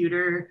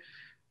computer.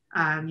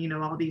 You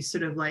know, all these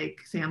sort of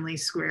like Family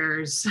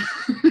Squares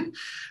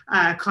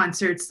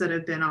concerts that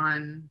have been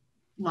on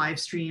live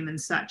stream and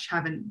such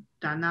haven't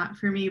done that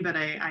for me, but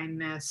I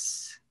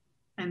miss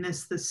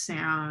the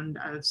sound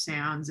of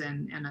sounds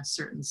in a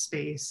certain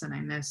space, and I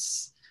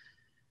miss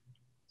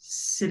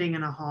sitting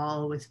in a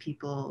hall with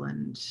people,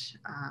 and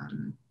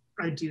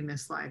I do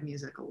miss live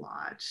music a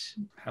lot.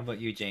 How about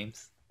you,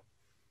 James?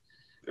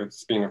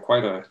 It's been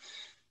quite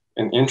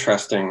an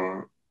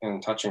interesting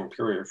and touching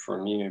period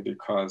for me,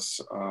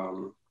 because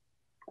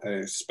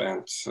I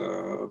spent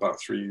about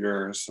 3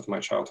 years of my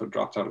childhood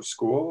dropped out of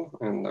school,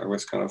 and I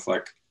was kind of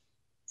like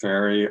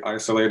very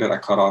isolated. I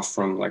cut off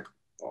from like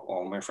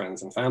all my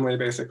friends and family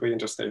basically, and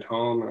just stayed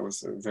home. It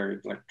was a very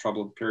like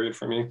troubled period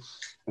for me,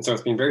 and so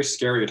it's been very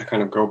scary to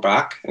kind of go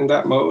back in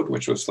that mode,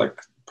 which was like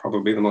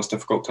probably the most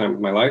difficult time of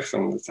my life,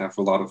 and to have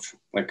a lot of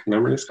like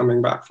memories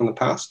coming back from the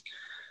past.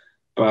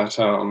 But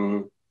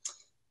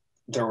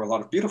there were a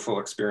lot of beautiful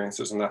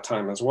experiences in that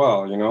time as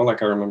well. You know,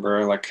 like I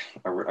remember, like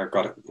I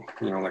got,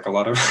 you know, like a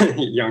lot of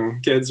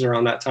young kids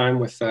around that time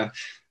with,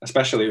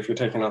 especially if you're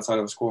taken outside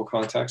of the school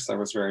context, I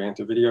was very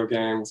into video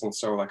games. And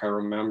so like, I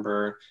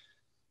remember,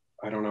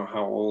 I don't know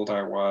how old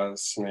I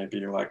was,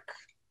 maybe like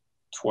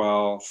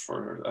 12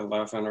 or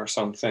 11 or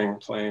something,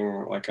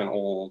 playing like an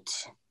old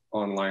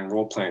online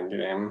role-playing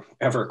game,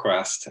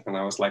 EverQuest, and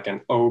I was like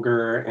an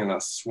ogre in a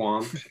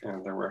swamp,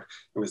 and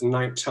it was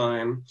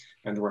nighttime,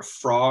 and there were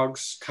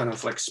frogs kind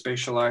of like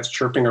spatialized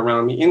chirping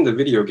around me in the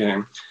video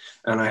game.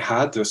 And I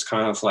had this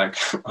kind of like,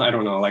 I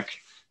don't know, like,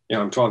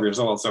 I'm 12 years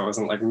old, so I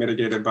wasn't like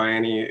mitigated by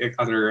any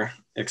other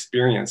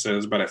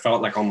experiences, but it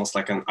felt like almost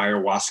like an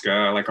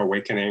ayahuasca, like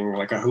awakening,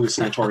 like a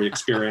hallucinatory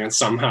experience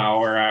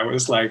somehow, where I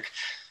was like,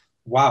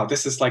 wow,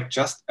 this is like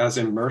just as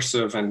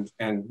immersive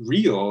and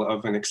real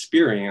of an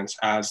experience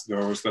as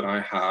those that I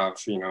have,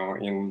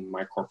 in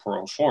my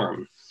corporeal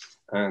form.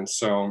 And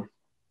so,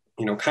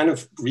 kind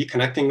of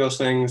reconnecting those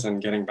things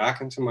and getting back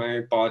into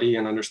my body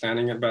and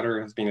understanding it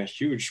better has been a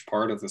huge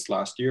part of this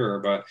last year.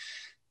 But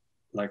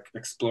like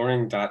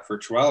exploring that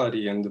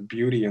virtuality and the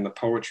beauty and the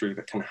poetry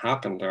that can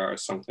happen there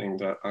is something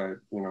that I,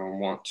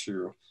 want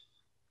to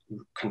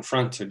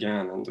confront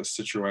again in this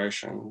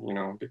situation,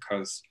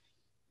 because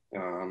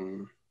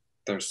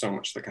there's so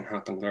much that can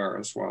happen there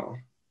as well.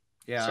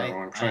 Yeah, so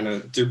I'm trying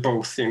to do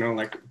both,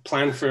 like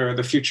plan for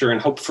the future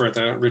and hope for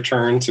the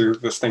return to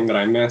this thing that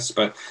I miss,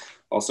 but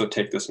also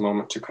take this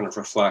moment to kind of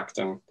reflect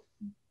and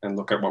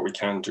look at what we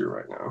can do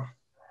right now.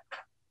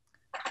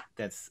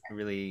 That's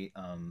really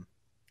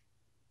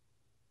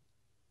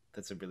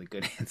that's a really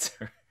good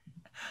answer.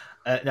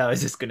 No, I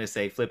was just gonna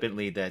say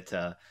flippantly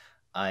that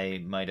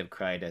I might have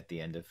cried at the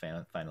end of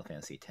Final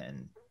Fantasy X.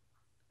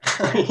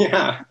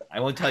 Yeah. I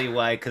won't tell you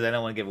why because I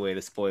don't want to give away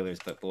the spoilers,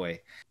 but boy,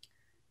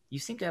 you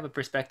seem to have a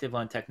perspective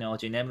on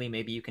technology. And Emilie,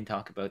 maybe you can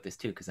talk about this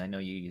too, because I know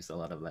you use a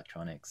lot of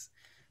electronics,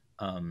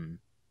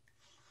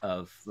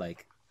 of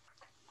like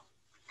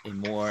a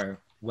more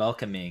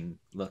welcoming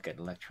look at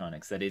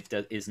electronics, that it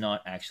is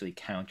not actually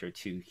counter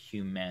to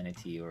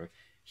humanity or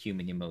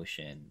human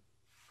emotion.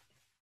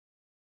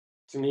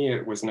 To me,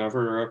 it was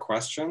never a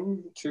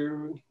question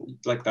to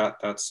like that.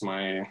 That's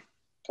my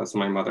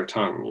mother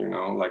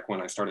tongue, like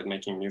when I started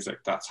making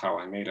music, that's how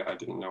I made it. I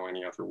didn't know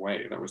any other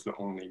way. That was the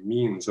only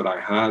means that I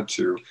had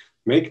to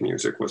make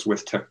music, was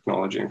with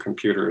technology and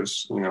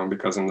computers,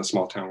 because in the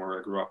small town where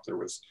I grew up, there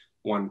was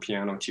one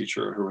piano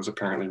teacher who was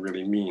apparently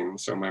really mean.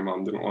 So my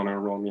mom didn't want to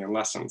enroll me in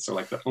lessons. So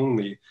like the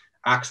only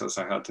access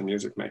I had to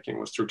music making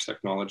was through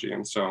technology.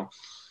 And so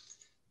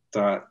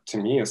that to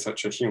me is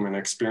such a human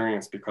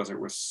experience because it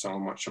was so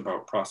much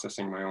about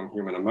processing my own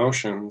human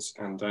emotions.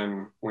 And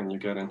then when you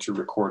get into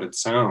recorded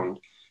sound,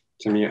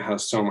 to me, it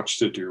has so much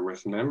to do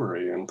with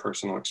memory and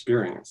personal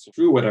experience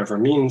through whatever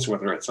means,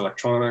 whether it's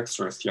electronics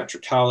or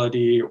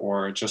theatricality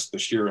or just the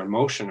sheer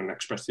emotion and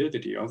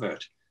expressivity of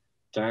it.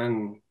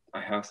 Then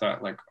I have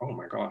that like, oh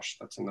my gosh,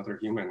 that's another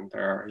human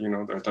there.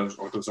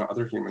 Those are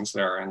other humans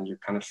there. And you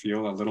kind of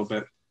feel a little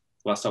bit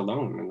less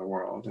alone in the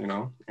world,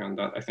 and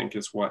that I think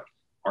is what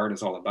art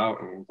is all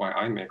about, and why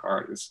I make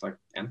art is like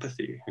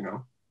empathy.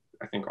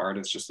 I think art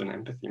is just an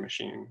empathy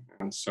machine,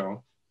 and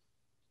so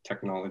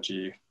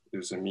technology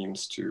is a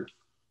means to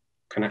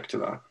connect to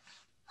that.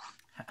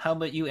 How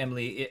about you,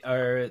 Emilie?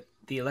 Are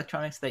the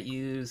electronics that you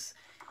use,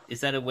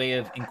 is that a way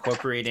of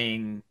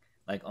incorporating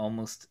like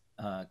almost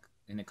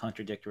in a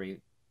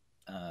contradictory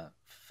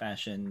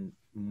fashion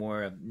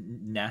more of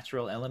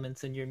natural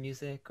elements in your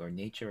music or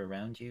nature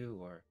around you?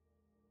 Or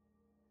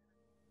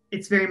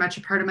it's very much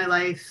a part of my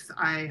life.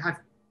 I have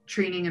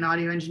training in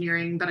audio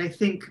engineering, but I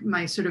think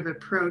my sort of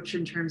approach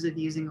in terms of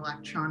using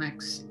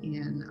electronics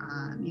in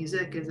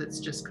music is it's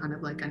just kind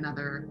of like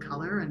another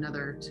color,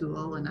 another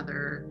tool,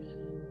 another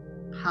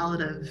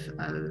palette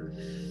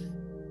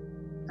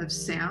of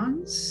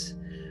sounds.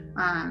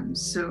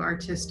 So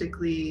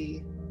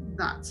artistically,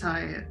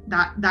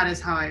 that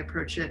is how I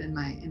approach it in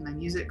my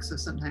music. So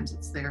sometimes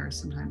it's there,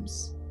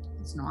 sometimes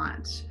it's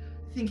not.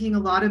 Thinking a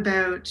lot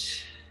about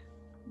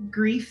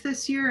grief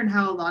this year and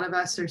how a lot of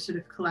us are sort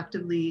of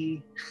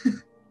collectively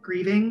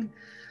grieving,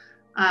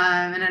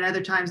 and at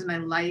other times in my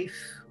life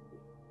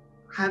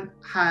have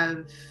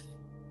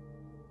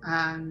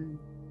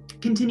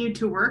continued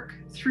to work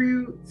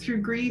through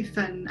grief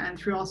and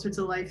through all sorts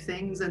of life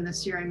things. And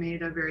this year I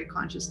made a very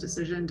conscious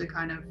decision to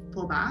kind of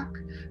pull back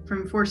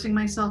from forcing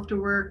myself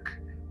to work,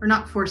 or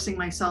not forcing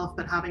myself,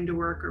 but having to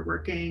work or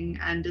working,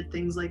 and did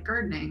things like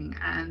gardening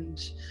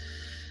and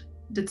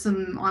did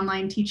some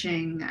online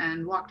teaching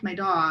and walked my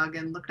dog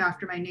and looked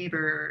after my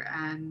neighbor,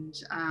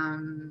 and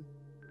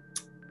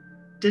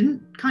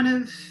didn't kind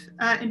of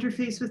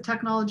interface with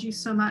technology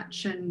so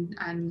much, and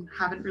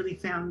haven't really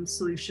found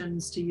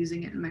solutions to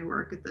using it in my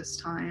work at this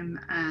time.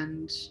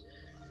 And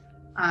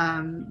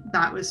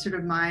that was sort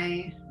of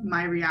my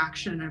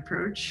reaction and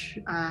approach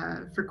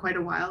for quite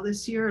a while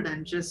this year, and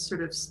then just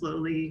sort of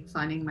slowly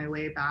finding my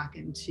way back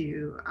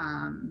into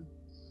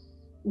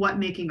what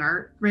making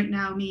art right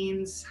now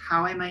means,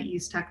 how I might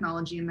use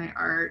technology in my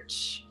art,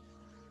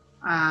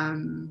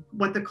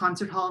 what the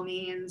concert hall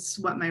means,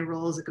 what my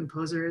role as a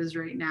composer is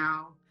right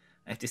now.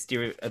 I have to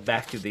steer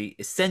back to the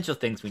essential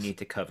things we need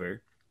to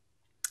cover,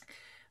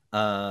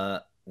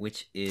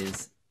 which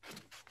is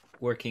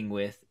working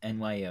with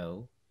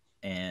NYO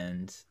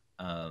and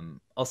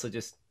also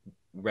just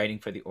writing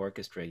for the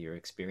orchestra, your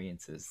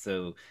experiences.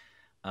 So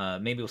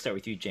maybe we'll start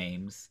with you,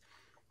 James.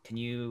 Can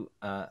you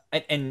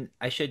and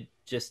I should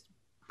just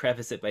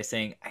preface it by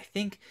saying I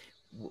think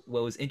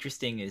what was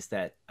interesting is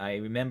that I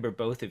remember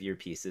both of your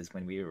pieces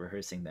when we were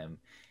rehearsing them,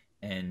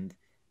 and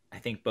I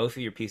think both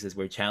of your pieces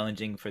were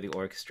challenging for the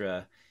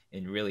orchestra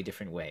in really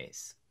different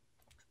ways.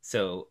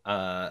 So,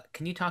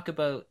 can you talk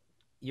about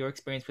your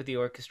experience with the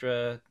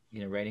orchestra?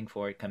 You know, writing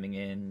for it, coming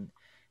in.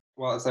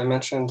 Well, as I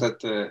mentioned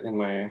in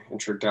my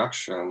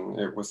introduction,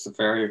 it was a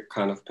very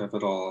kind of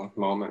pivotal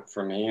moment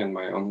for me in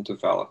my own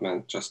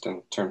development, just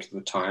in terms of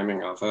the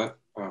timing of it,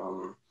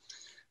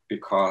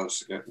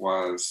 because it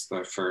was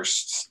the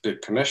first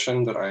big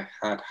commission that I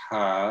had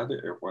had.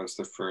 It was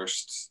the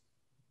first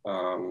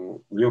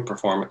real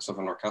performance of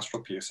an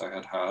orchestral piece I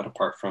had had,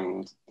 apart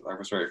from I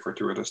was very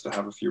fortuitous to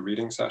have a few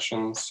reading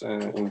sessions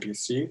in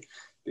BC,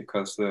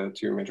 because the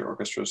two major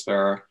orchestras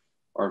there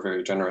are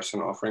very generous in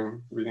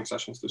offering reading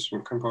sessions to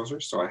student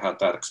composers. So I had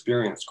that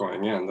experience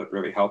going in that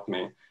really helped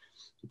me.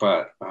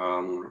 But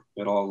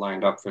it all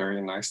lined up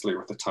very nicely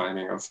with the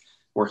timing of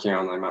working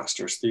on my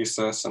master's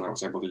thesis, and I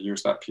was able to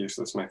use that piece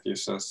as my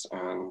thesis,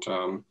 and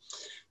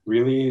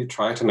really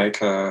try to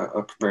make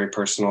a very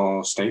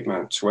personal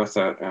statement with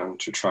it, and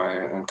to try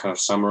and kind of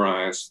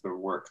summarize the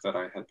work that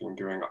I had been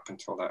doing up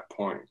until that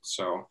point.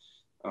 So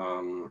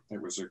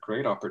it was a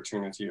great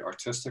opportunity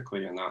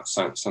artistically in that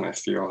sense, and I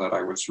feel that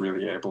I was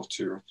really able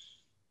to,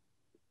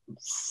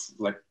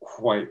 like,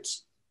 quite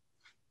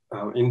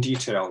in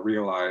detail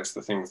realize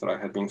the things that I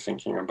had been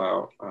thinking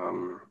about,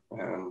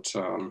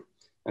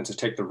 and to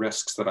take the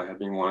risks that I had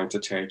been wanting to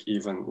take,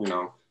 even, you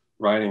know,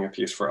 writing a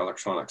piece for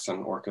electronics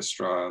and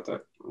orchestra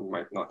that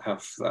might not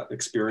have that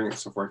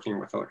experience of working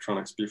with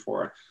electronics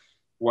before,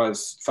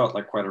 felt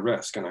like quite a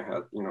risk. And I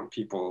had, you know,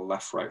 people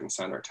left, right, and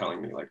center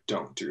telling me, like,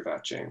 don't do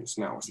that, James.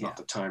 Now is not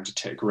the time to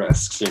take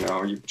risks. You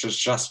know, you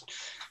just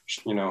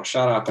you know,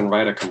 shut up and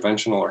write a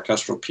conventional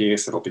orchestral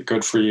piece. It'll be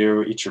good for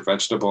you. Eat your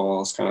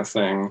vegetables, kind of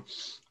thing.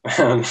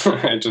 And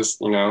I just,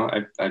 you know,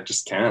 I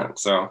just can't.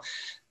 So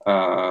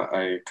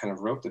I kind of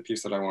wrote the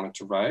piece that I wanted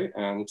to write,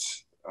 and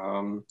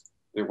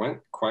it went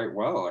quite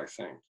well, I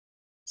think.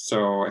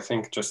 So I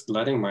think just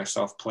letting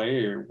myself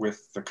play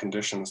with the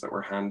conditions that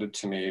were handed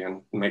to me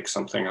and make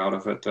something out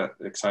of it that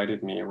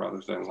excited me, rather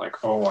than like,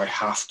 oh, I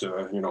have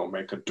to, you know,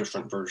 make a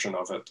different version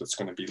of it that's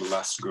going to be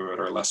less good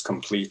or less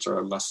complete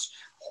or less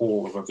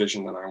whole of a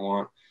vision that I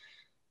want,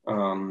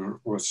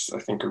 was, I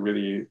think, a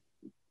really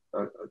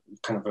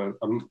kind of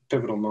a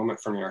pivotal moment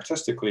for me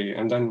artistically.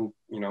 And then,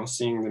 you know,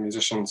 seeing the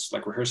musicians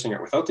like rehearsing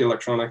it without the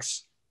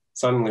electronics,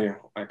 suddenly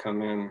I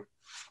come in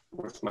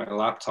with my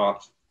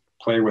laptop,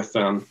 play with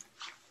them,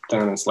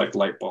 then it's like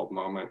light bulb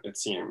moment, it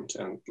seemed.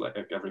 And like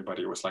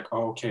everybody was like,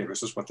 oh, okay,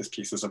 this is what this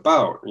piece is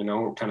about, you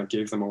know. It kind of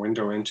gave them a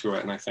window into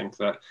it. And I think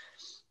that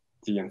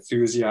the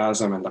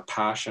enthusiasm and the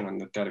passion and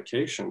the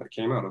dedication that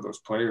came out of those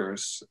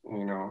players,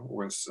 you know,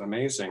 was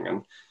amazing.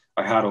 And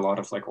I had a lot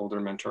of like older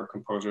mentor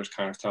composers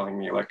kind of telling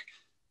me, like,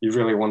 you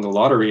really won the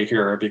lottery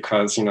here,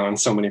 because, you know, in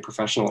so many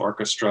professional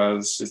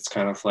orchestras, it's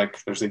kind of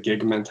like there's a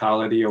gig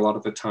mentality a lot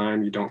of the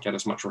time. You don't get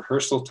as much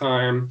rehearsal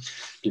time.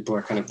 People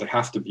are kind of, they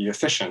have to be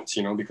efficient,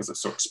 you know, because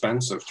it's so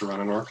expensive to run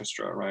an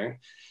orchestra, right?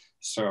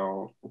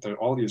 So there are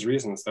all these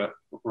reasons that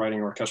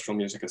writing orchestral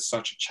music is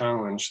such a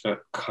challenge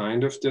that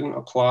kind of didn't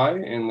apply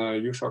in the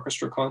youth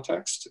orchestra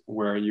context,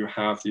 where you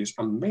have these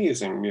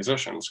amazing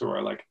musicians who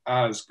are like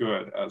as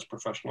good as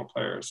professional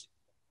players,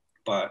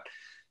 but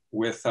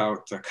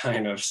without the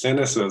kind of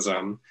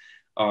cynicism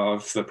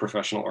of the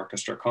professional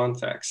orchestra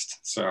context.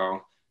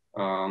 So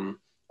all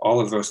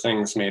of those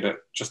things made it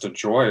just a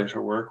joy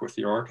to work with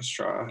the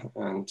orchestra.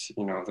 And,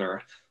 you know,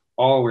 they're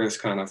always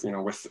kind of, you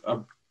know, with a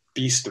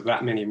beast of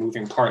that many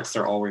moving parts,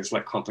 there are always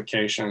like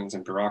complications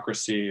and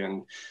bureaucracy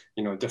and,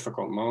 you know,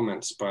 difficult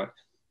moments. But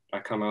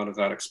I come out of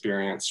that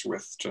experience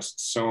with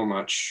just so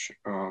much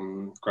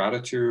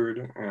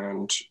gratitude,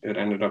 and it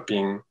ended up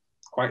being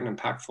quite an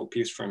impactful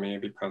piece for me,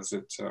 because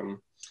it,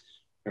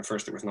 at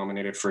first it was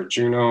nominated for a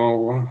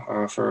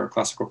Juno for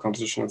Classical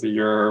Composition of the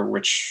Year,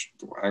 which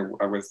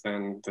I was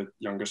then the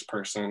youngest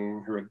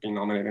person who had been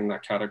nominated in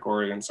that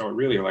category. And so it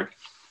really like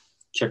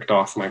kicked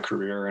off my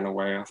career in a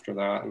way after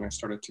that. And I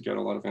started to get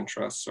a lot of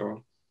interest.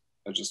 So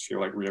I just feel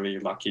like really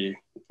lucky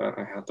that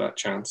I had that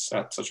chance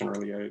at such an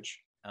early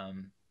age. Now,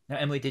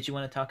 Emilie, did you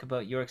want to talk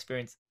about your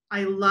experience?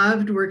 I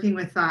loved working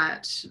with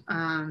that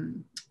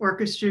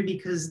orchestra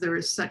because there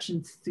was such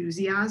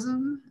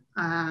enthusiasm.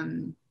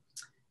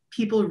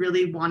 People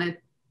really wanted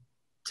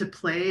to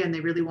play, and they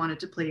really wanted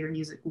to play your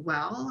music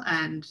well.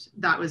 And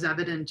that was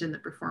evident in the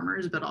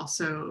performers, but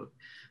also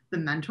the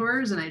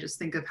mentors. And I just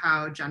think of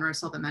how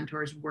generous all the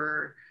mentors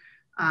were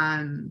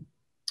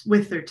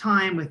with their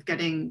time, with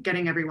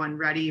getting everyone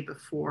ready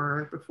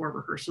before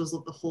rehearsals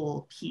of the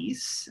whole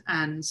piece.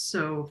 And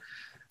so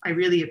I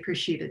really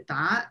appreciated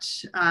that.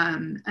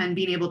 And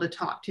being able to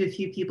talk to a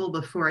few people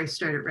before I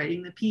started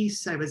writing the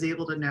piece, I was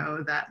able to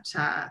know that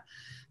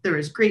there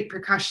was great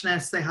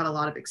percussionists. They had a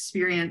lot of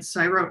experience.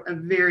 So I wrote a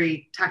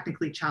very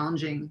technically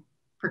challenging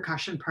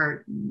percussion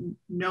part,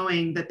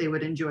 knowing that they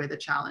would enjoy the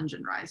challenge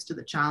and rise to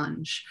the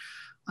challenge.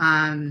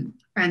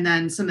 And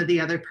then some of the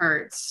other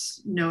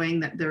parts, knowing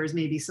that there was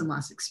maybe some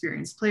less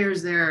experienced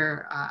players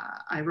there,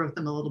 I wrote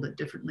them a little bit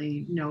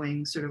differently,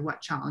 knowing sort of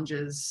what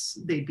challenges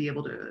they'd be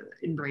able to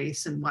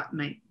embrace and what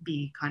might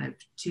be kind of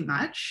too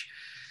much.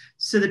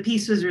 So the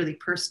piece was really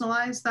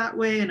personalized that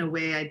way, in a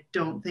way I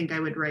don't think I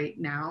would write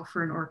now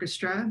for an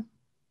orchestra,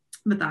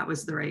 but that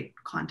was the right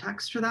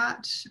context for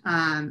that.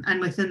 And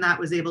within that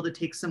was able to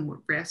take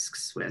some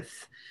risks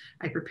with,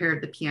 I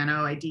prepared the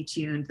piano, I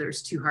detuned,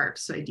 there's 2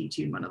 harps, so I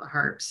detuned one of the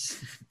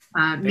harps.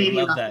 They Maybe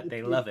love that,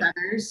 they love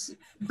feathers, it.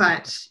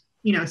 But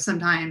you know,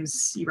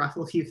 sometimes you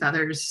ruffle a few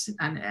feathers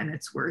and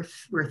it's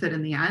worth it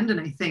in the end.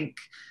 And I think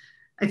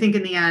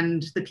in the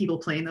end, the people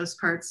playing those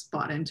parts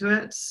bought into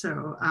it.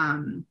 So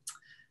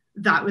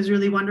that was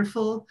really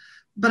wonderful.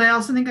 But I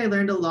also think I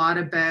learned a lot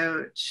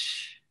about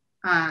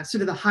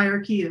sort of the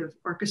hierarchy of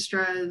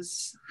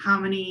orchestras, how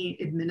many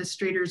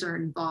administrators are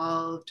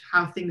involved,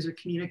 how things are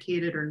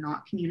communicated or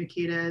not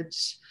communicated,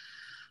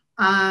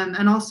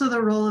 and also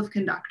the role of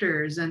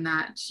conductors, and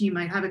that you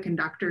might have a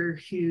conductor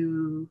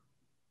who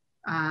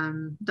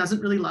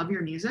doesn't really love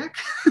your music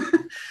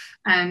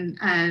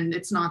and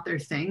it's not their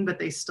thing, but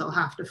they still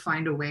have to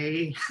find a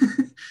way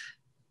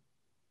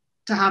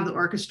to have the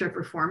orchestra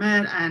perform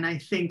it. And I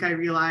think I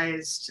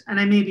realized, and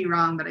I may be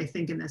wrong, but I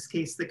think in this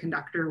case, the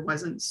conductor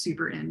wasn't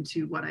super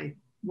into what I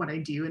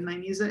do in my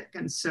music.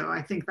 And so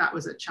I think that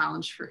was a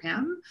challenge for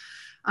him.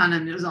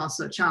 And it was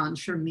also a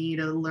challenge for me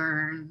to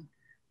learn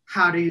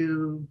how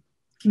to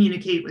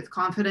communicate with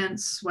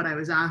confidence what I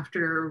was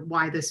after,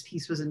 why this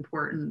piece was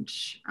important,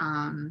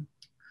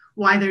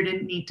 why there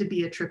didn't need to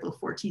be a triple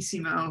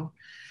fortissimo,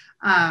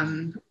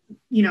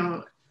 you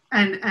know,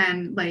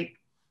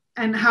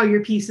 and how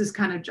your piece is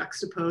kind of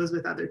juxtaposed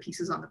with other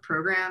pieces on the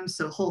program.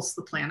 So Holst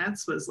the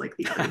Planets was like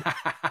the other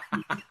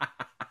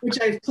which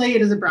I've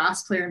played as a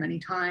brass player many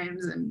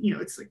times. And, you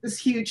know, it's like this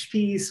huge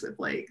piece with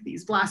like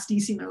these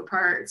blastissimo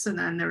parts. And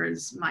then there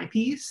was my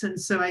piece. And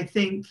so I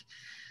think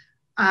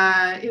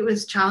it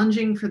was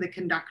challenging for the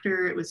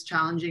conductor. It was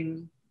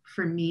challenging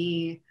for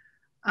me.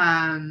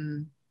 I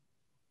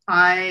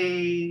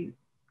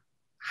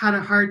had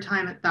a hard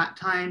time at that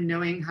time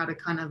knowing how to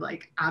kind of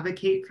like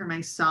advocate for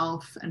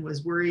myself, and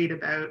was worried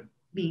about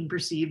being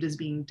perceived as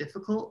being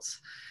difficult.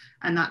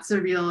 And that's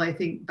a real, I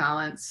think,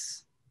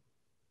 balance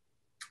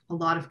a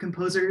lot of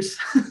composers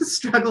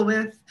struggle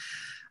with.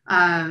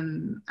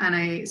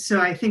 So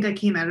I think I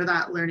came out of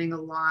that learning a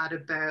lot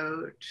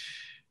about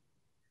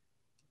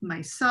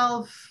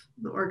myself,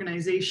 the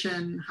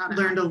organization,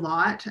 learned a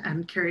lot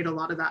and carried a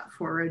lot of that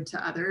forward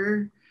to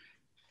other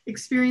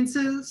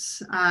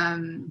experiences.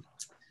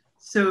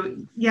 So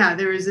yeah,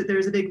 there was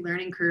a big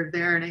learning curve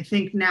there. And I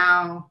think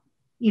now,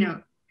 you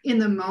know, in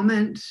the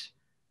moment,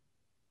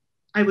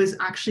 I was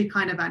actually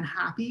kind of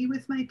unhappy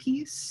with my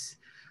piece.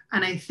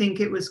 And I think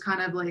it was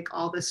kind of like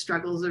all the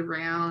struggles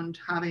around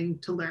having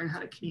to learn how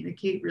to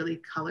communicate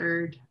really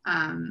colored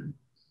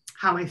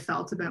how I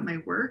felt about my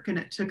work. And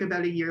it took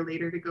about a year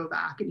later to go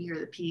back and hear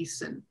the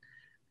piece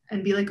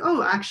and be like,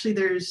 oh, actually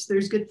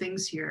there's good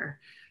things here.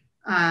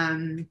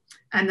 And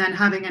then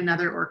having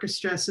another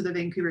orchestra, so the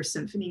Vancouver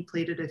Symphony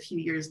played it a few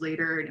years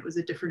later, and it was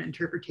a different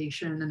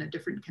interpretation and a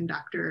different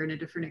conductor and a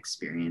different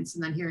experience.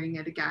 And then hearing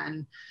it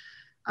again,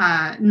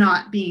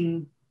 not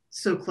being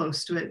so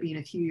close to it, being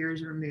a few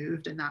years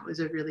removed. And that was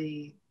a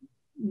really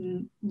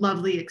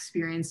lovely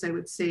experience, I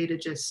would say, to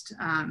just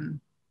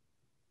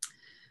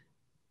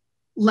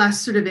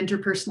less sort of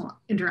interpersonal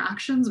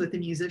interactions with the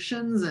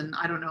musicians. And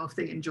I don't know if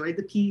they enjoyed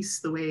the piece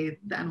the way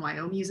the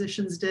NYO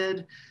musicians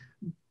did,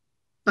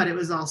 but it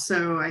was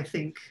also, I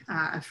think,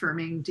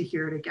 affirming to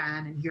hear it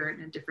again and hear it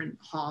in a different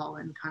hall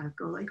and kind of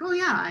go like, oh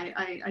yeah,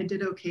 I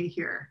did okay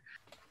here.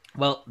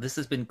 Well, this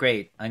has been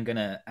great. I'm going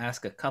to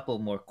ask a couple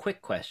more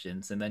quick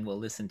questions and then we'll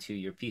listen to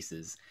your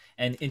pieces.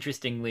 And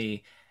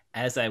interestingly,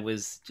 as I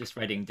was just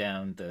writing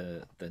down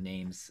the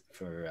names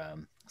for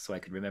so I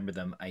could remember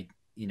them,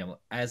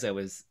 as I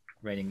was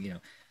writing,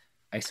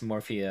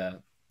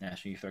 Isomorphia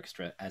National Youth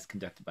Orchestra as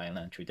conducted by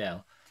Alain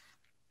Trudel,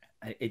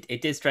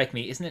 it did strike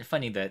me, isn't it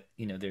funny that,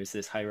 there's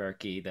this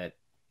hierarchy that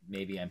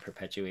maybe I'm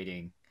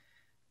perpetuating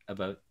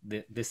about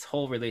this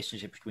whole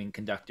relationship between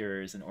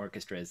conductors and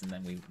orchestras, and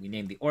then we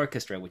named the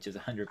orchestra, which is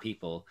 100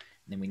 people,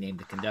 and then we named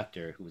the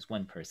conductor, who was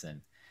one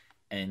person.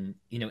 And,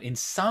 in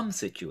some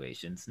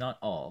situations, not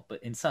all,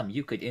 but in some,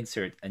 you could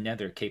insert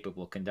another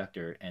capable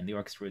conductor and the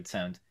orchestra would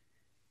sound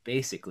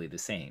basically the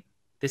same.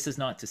 This is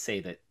not to say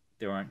that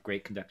there aren't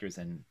great conductors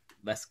and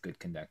less good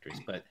conductors,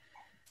 but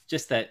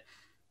just that,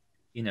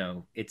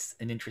 it's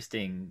an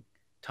interesting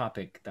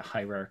topic, the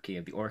hierarchy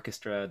of the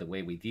orchestra, the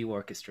way we view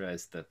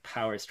orchestras, the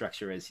power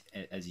structure,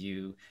 as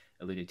you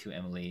alluded to,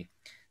 Emilie.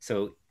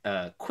 So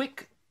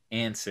quick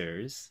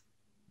answers,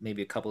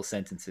 maybe a couple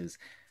sentences.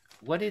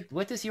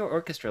 What does your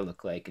orchestra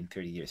look like in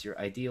 30 years, your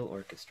ideal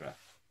orchestra?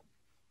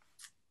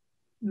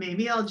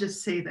 Maybe I'll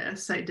just say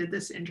this. I did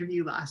this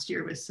interview last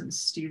year with some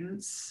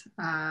students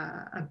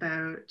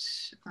about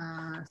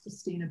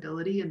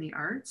sustainability in the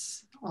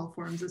arts, all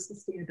forms of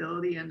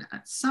sustainability. And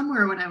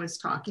somewhere when I was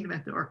talking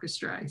about the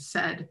orchestra, I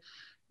said,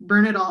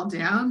 burn it all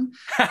down,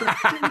 but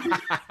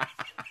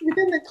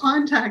within the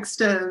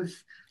context of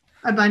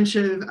a bunch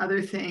of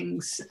other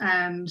things.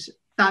 And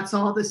that's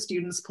all the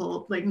students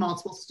pulled, like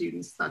multiple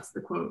students, that's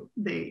the quote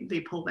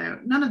they pulled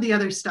out. None of the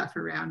other stuff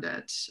around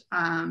it.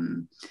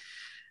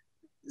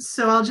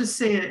 So I'll just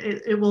say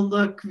it will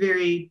look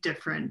very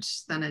different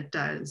than it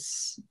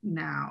does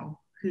now.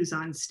 Who's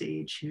on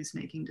stage, who's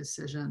making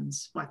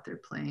decisions, what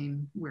they're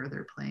playing, where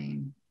they're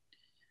playing.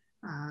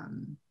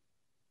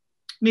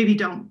 Maybe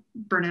don't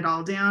burn it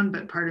all down,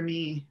 but part of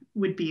me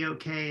would be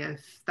okay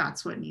if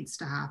that's what needs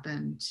to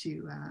happen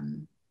to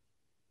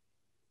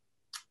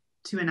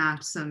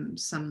enact some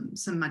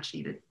much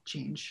needed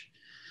change.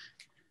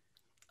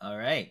 All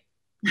right,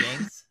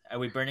 James, are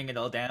we burning it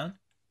all down?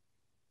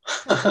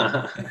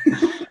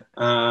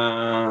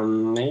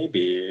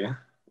 Maybe.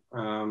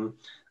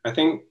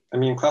 I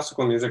mean,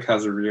 classical music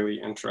has a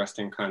really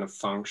interesting kind of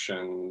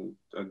function,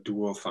 a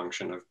dual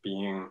function of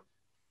being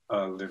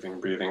a living,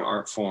 breathing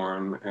art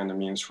form and a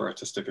means for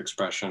artistic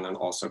expression, and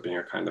also being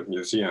a kind of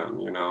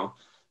museum, you know?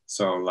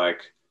 So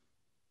like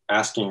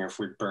asking if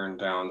we burn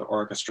down the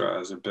orchestra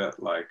is a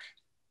bit like,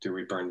 do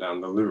we burn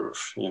down the Louvre,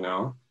 you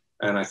know?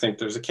 And I think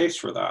there's a case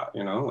for that,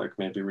 you know, like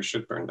maybe we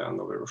should burn down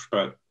the Louvre,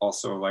 but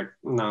also like,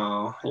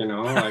 no, you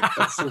know, like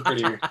that's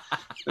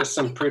there's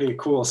some pretty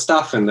cool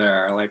stuff in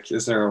there. Like,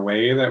 is there a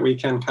way that we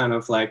can kind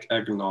of like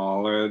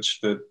acknowledge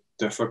the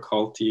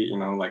difficulty, you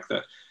know, like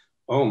that,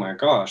 oh my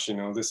gosh, you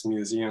know, this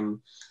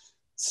museum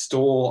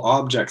stole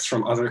objects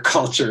from other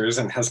cultures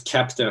and has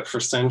kept it for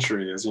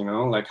centuries, you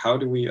know, like how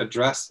do we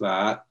address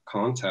that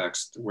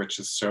context, which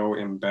is so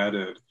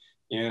embedded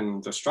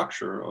in the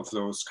structure of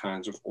those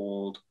kinds of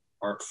old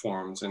art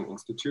forms and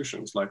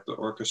institutions like the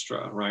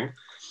orchestra, right?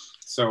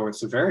 So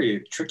it's a very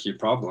tricky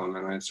problem,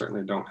 and I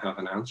certainly don't have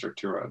an answer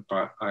to it,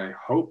 but I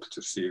hope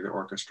to see the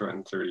orchestra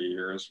in 30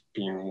 years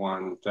being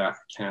one that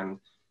can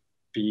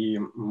be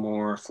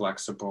more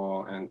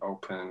flexible and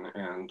open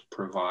and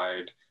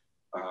provide,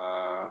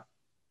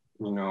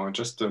 you know,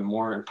 just a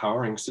more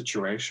empowering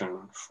situation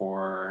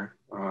for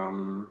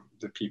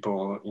the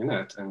people in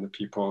it and the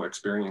people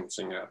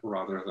experiencing it,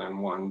 rather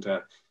than one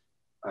that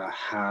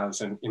has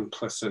an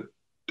implicit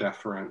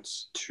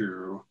deference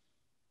to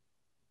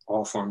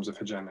all forms of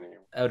hegemony.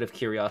 Out of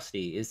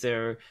curiosity, is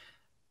there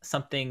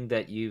something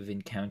that you've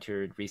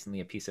encountered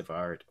recently, a piece of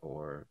art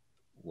or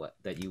what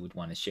that you would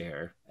want to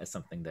share as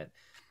something that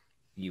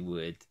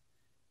you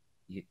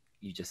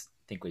just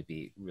think would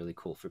be really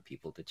cool for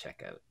people to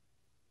check out?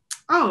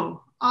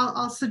 Oh,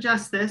 I'll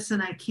suggest this,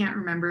 and I can't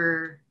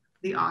remember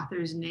the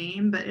author's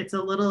name, but it's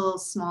a little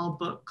small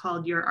book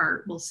called Your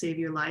Art Will Save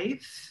Your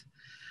Life.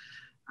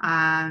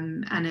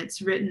 And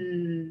it's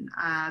written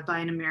by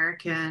an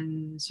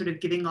American, sort of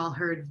giving all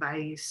her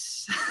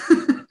advice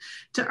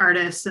to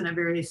artists in a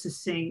very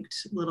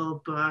succinct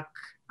little book.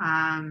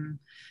 And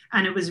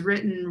it was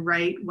written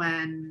right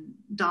when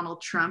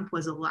Donald Trump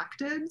was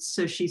elected.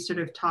 So she's sort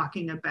of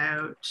talking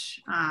about,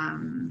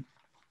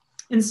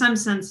 in some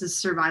senses,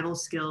 survival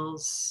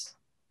skills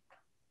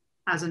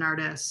as an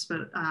artist,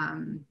 but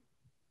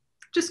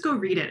just go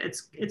read it.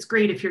 It's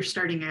great if you're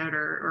starting out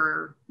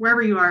or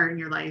wherever you are in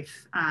your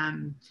life.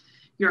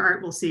 Your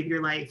art will save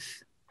your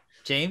life.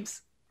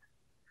 James?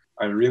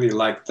 I really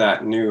like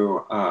that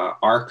new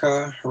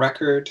Arca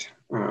record.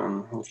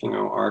 If you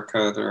know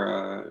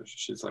Arca,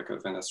 she's like a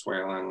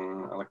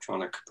Venezuelan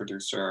electronic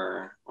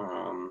producer,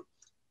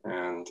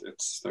 and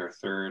it's their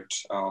third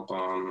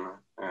album,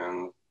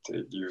 and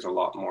they use a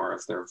lot more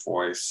of their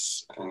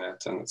voice in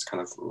it, and it's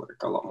kind of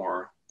like a lot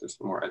more, there's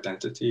more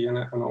identity in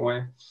it in a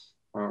way.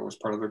 Was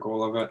part of the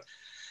goal of it.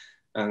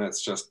 And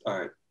it's just,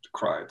 I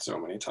cried so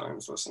many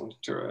times listening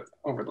to it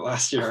over the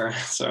last year.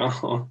 So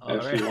all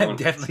right, I'm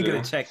definitely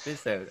going to check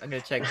this out. I'm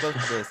going to check both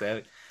of those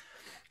out.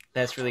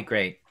 That's really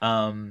great.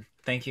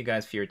 Thank you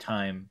guys for your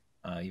time.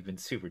 You've been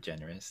super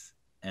generous,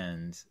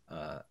 and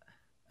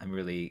I'm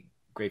really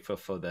grateful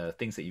for the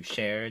things that you've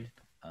shared.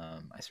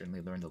 I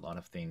certainly learned a lot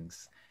of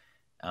things.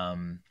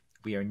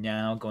 We are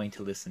now going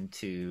to listen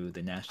to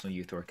the National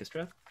Youth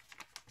Orchestra.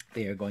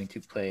 They are going to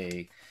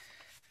play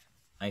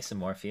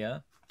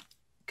Isomorphia,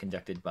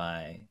 conducted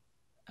by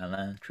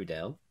Alain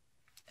Trudel,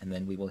 and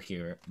then we will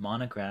hear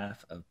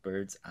Monograph of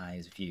Bird's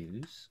Eyes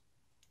Views,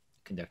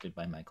 conducted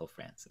by Michael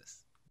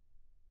Francis.